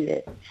qangalile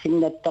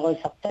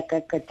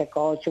sinnattorusartakakka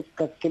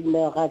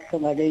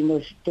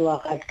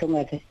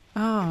takorsukkakkimmeeqaallungalinussuaqaallungale.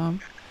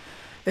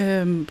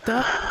 Ta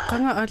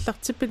qanga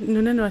aallartipit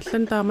nunanu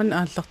allan taaman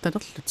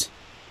aallartalerlut.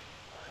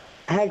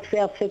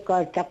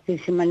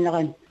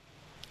 Halfearfikkaattartisimanneran.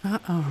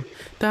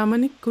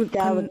 Taamanikku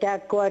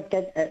taakkuat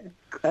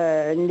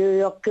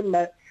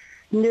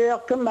New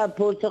York ma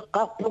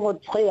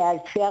puuteqqarpugut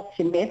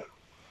 73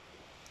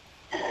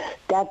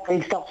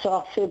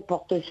 taakilsorsoarsi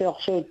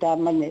portusoorsu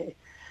taamani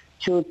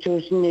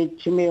 2000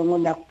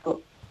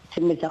 timiungunarpu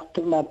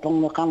timisartumaa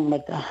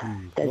porneqarmata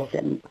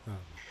tassam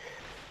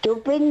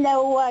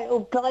tupinnaua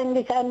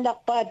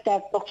upperingisaannarpaa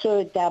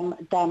taakkorsui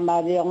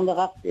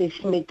taamaaliorneqart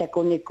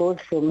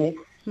ismitakunikuullumi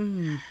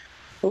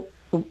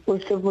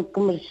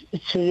ussumukkumus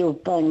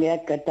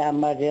suluuppaangiakka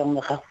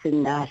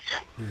taamaaliorneqarsinnaas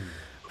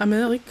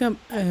Amerikka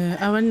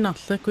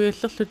avannarla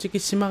kuyallerluti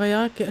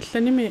kissimariarakki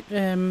allanimi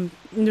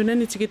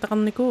nunani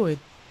tikitaqarnikuuit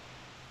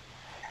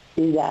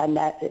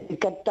ilaana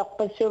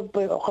ikattorpassuuppu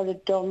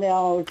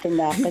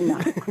oqaluttuorniaruutunaaqina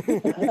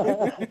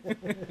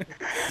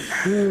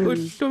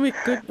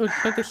ullumikkut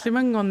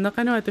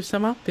ullakallimangorneqanu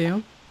atussamarpiu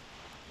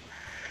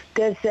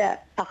kasa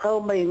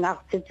aqauma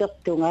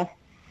ingaartitertunga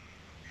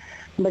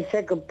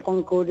masaka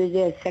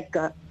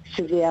pronkuuliassaka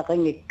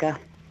suliaqingikka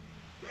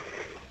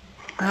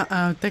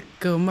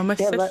takku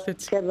mamassallut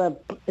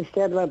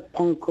seva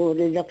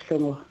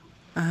pronkuulilersungu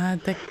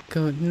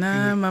takku na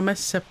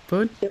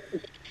mamassapput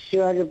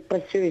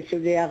sualuppassu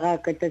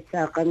suliaqaaka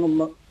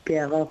tassaaqangumma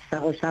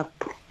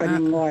piaqersarusarpu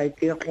paninguai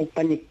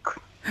tioqippanikku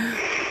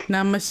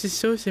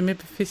naamassissuusimi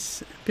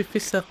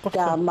piffisseeqqorlu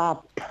taamaap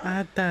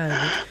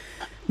taavi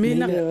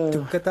mina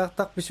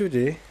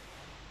tukkataartarpisuli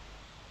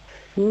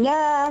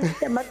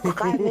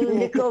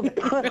tamatqaaniunikop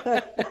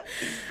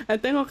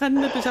atango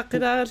qannatu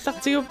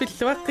saqqilaarallartigu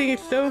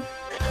pilluaqqigillu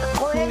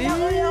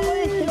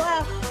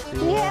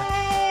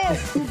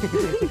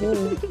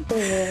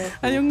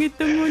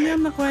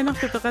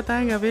ajungittunguuniarnequanartu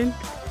peqataangavin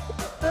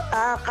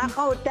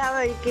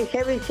qaqautaava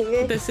ikisavisiги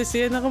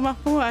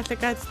tassisianerumarpugu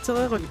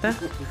allakaatitsererutta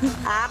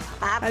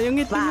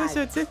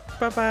ajungittunguusuutit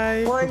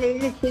bye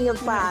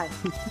qolilissinupaa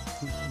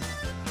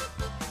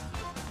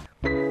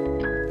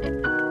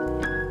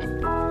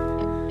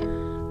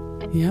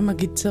Ja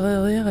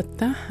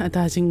magitsereriaratta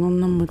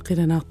ataasingornermut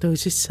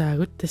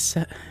qilanaartuusissaagut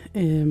tassa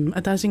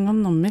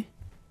ataasingornermi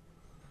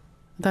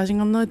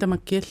ataasingorneri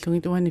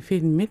tamakkiallugit uani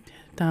filmit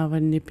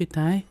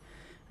taavannipitai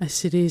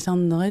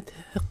assiliisarnerit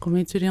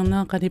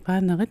eqqumituliarnera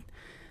qalipaanerit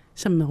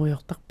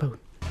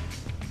sammeruyortarpagut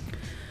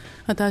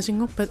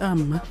ataasingorpat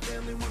aamma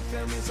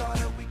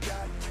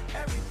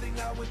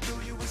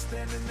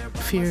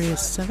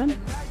Furious 7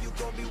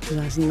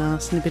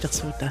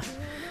 taasinaarsinipillersuuta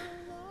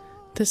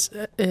tas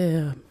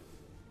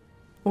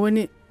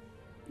uani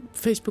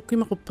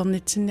Facebookima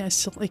qupparnitsinni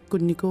asseq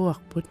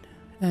ikkunnikuuarput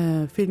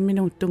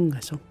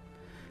filminuuttungasu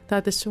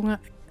taatassunga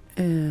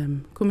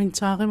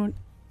kommentaarimun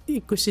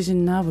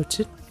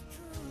ikkussisinnaavutsit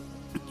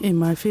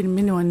ima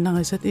filminu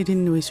annarisat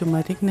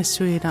ilinnuisumalik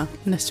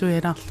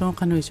nassuilaarluun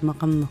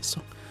qanuisimaqarnersu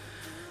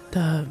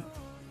ta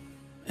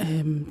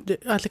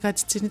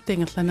allakaatitsinit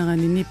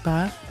tengerlanerani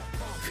nipaa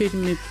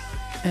filmi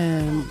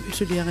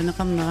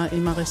suliarineqarnera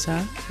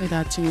imarisaa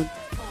ilaatingut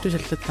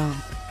tusallataa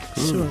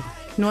suuga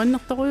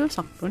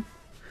nuannertoruusarpun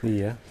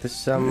iya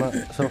tassaama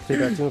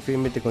soortilaatigu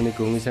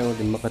filmitikunikuungisangut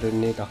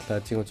immaqalunniik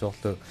arlaatigu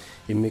soorlu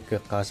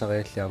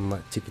immikkeqqaasarialliarma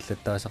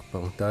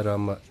tikillattaasarpagu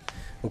taaluamma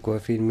ukua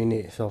filmini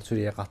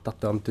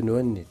soortuliaqartartuam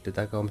tunuanni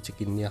tutakaum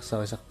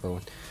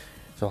tikinniarsarisarpagun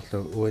soorlu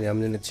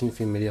uaniamnunatsin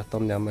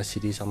filmiliartarniarma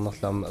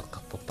assiliisarnerlaarma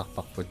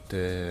eqqartortarparput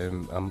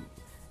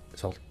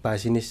soort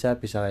paasinissаа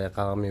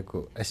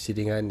pisariaqaramiuku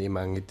assilingaani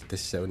imaangit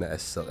tassa una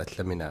asser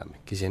allaminaami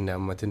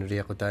kisinnaamma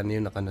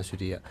tunuliaqutaaniuna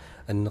qanasulia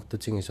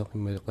annertutingisoq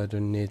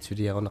immalqalunniit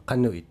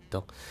suliaruneqqannu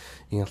ittoq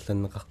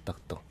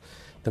ingerlanneqartartoq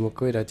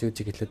tamakkuilaatiu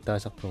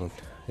tikillattaasarpugut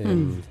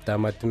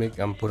taamaattumik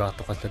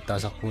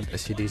ampulaartoqallattaasarpugut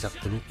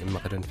assiliisartumik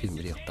immaqalun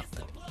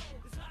filmiliartartani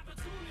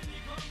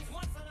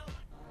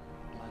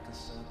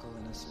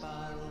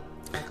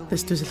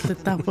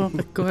Tastusallattaarpua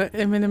qakkua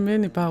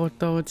emanammiuni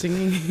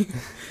paaruttorutingi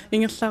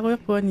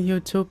ingerlaruerpuani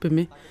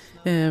YouTubemi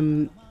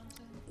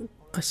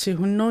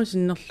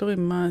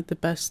qassihunnuusinnerlurimma the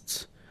best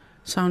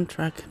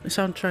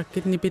soundtrack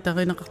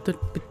nipitarineqartut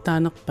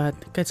pittaanerpaat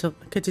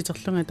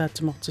katiterlunga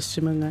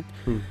taatsimortissimangaat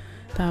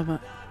taava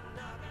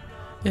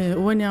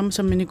uaniarma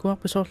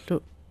samminikuarpu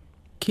soorlu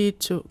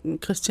kiitsu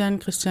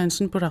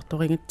Christiansen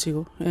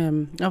pulartoringatsigu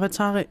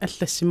avatari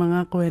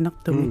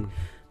allassimangaaqquinartumi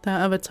ta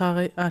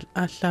avatari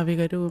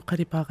aalлaavigalugu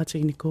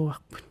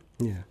qalipaaqatignikuuarput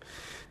ja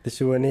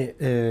tassuani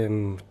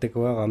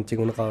takuaram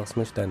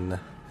tiguneqarersmas taanna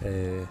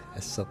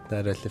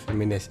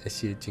assertaalallafminas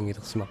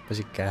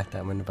assiitingilersimarpasikkaa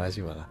taamanu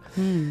paasivara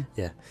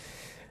ja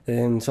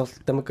sort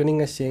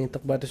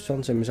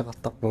tamakkuningassiangittarpaatussorn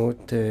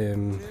sammisaqartarpugut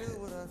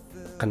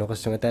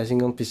qanoqassunga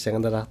taasingorn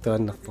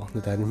pissanganalaartuannarpo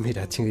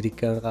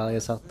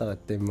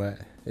nutaanimmilaatigilikkaanqaariasartarat imma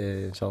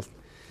sort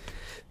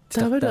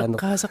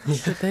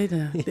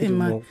taavaqaasaqillutaila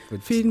imma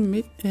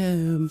filmit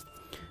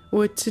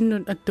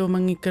uatsinnut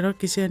attuumangikkalor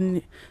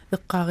kisianni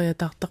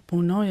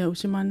eqqaariataartarpuunoria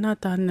usimaannaa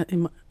taanna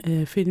ima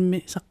filmi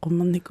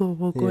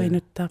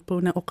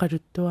saqqummarnikuuvuukuinuttaarpuuna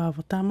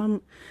oqaluttuaavo taamam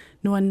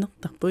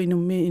nuannertarpu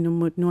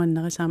inummut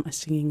nuannerisaam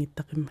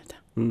assingiingittaqimmata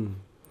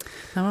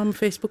taamam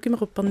Facebookima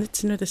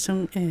qupparnitsinu tassun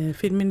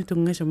filmini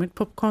tungasumit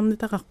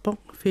popcornitaqarpoq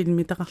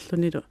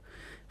filmitaqarlunilu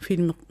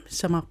фильм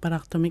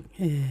самаарпалаартумик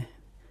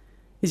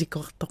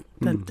исиккортоқ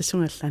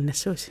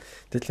тассунгаллааннассууси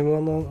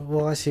Тэтлимуарнер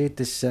ворасиги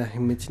тасса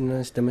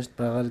иммитиннаас тамас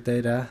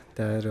пааралитаилаа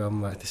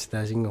таалуамма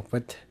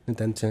тастаасингорпат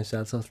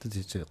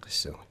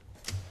нутансаасаалсерлутитсуэққиссугут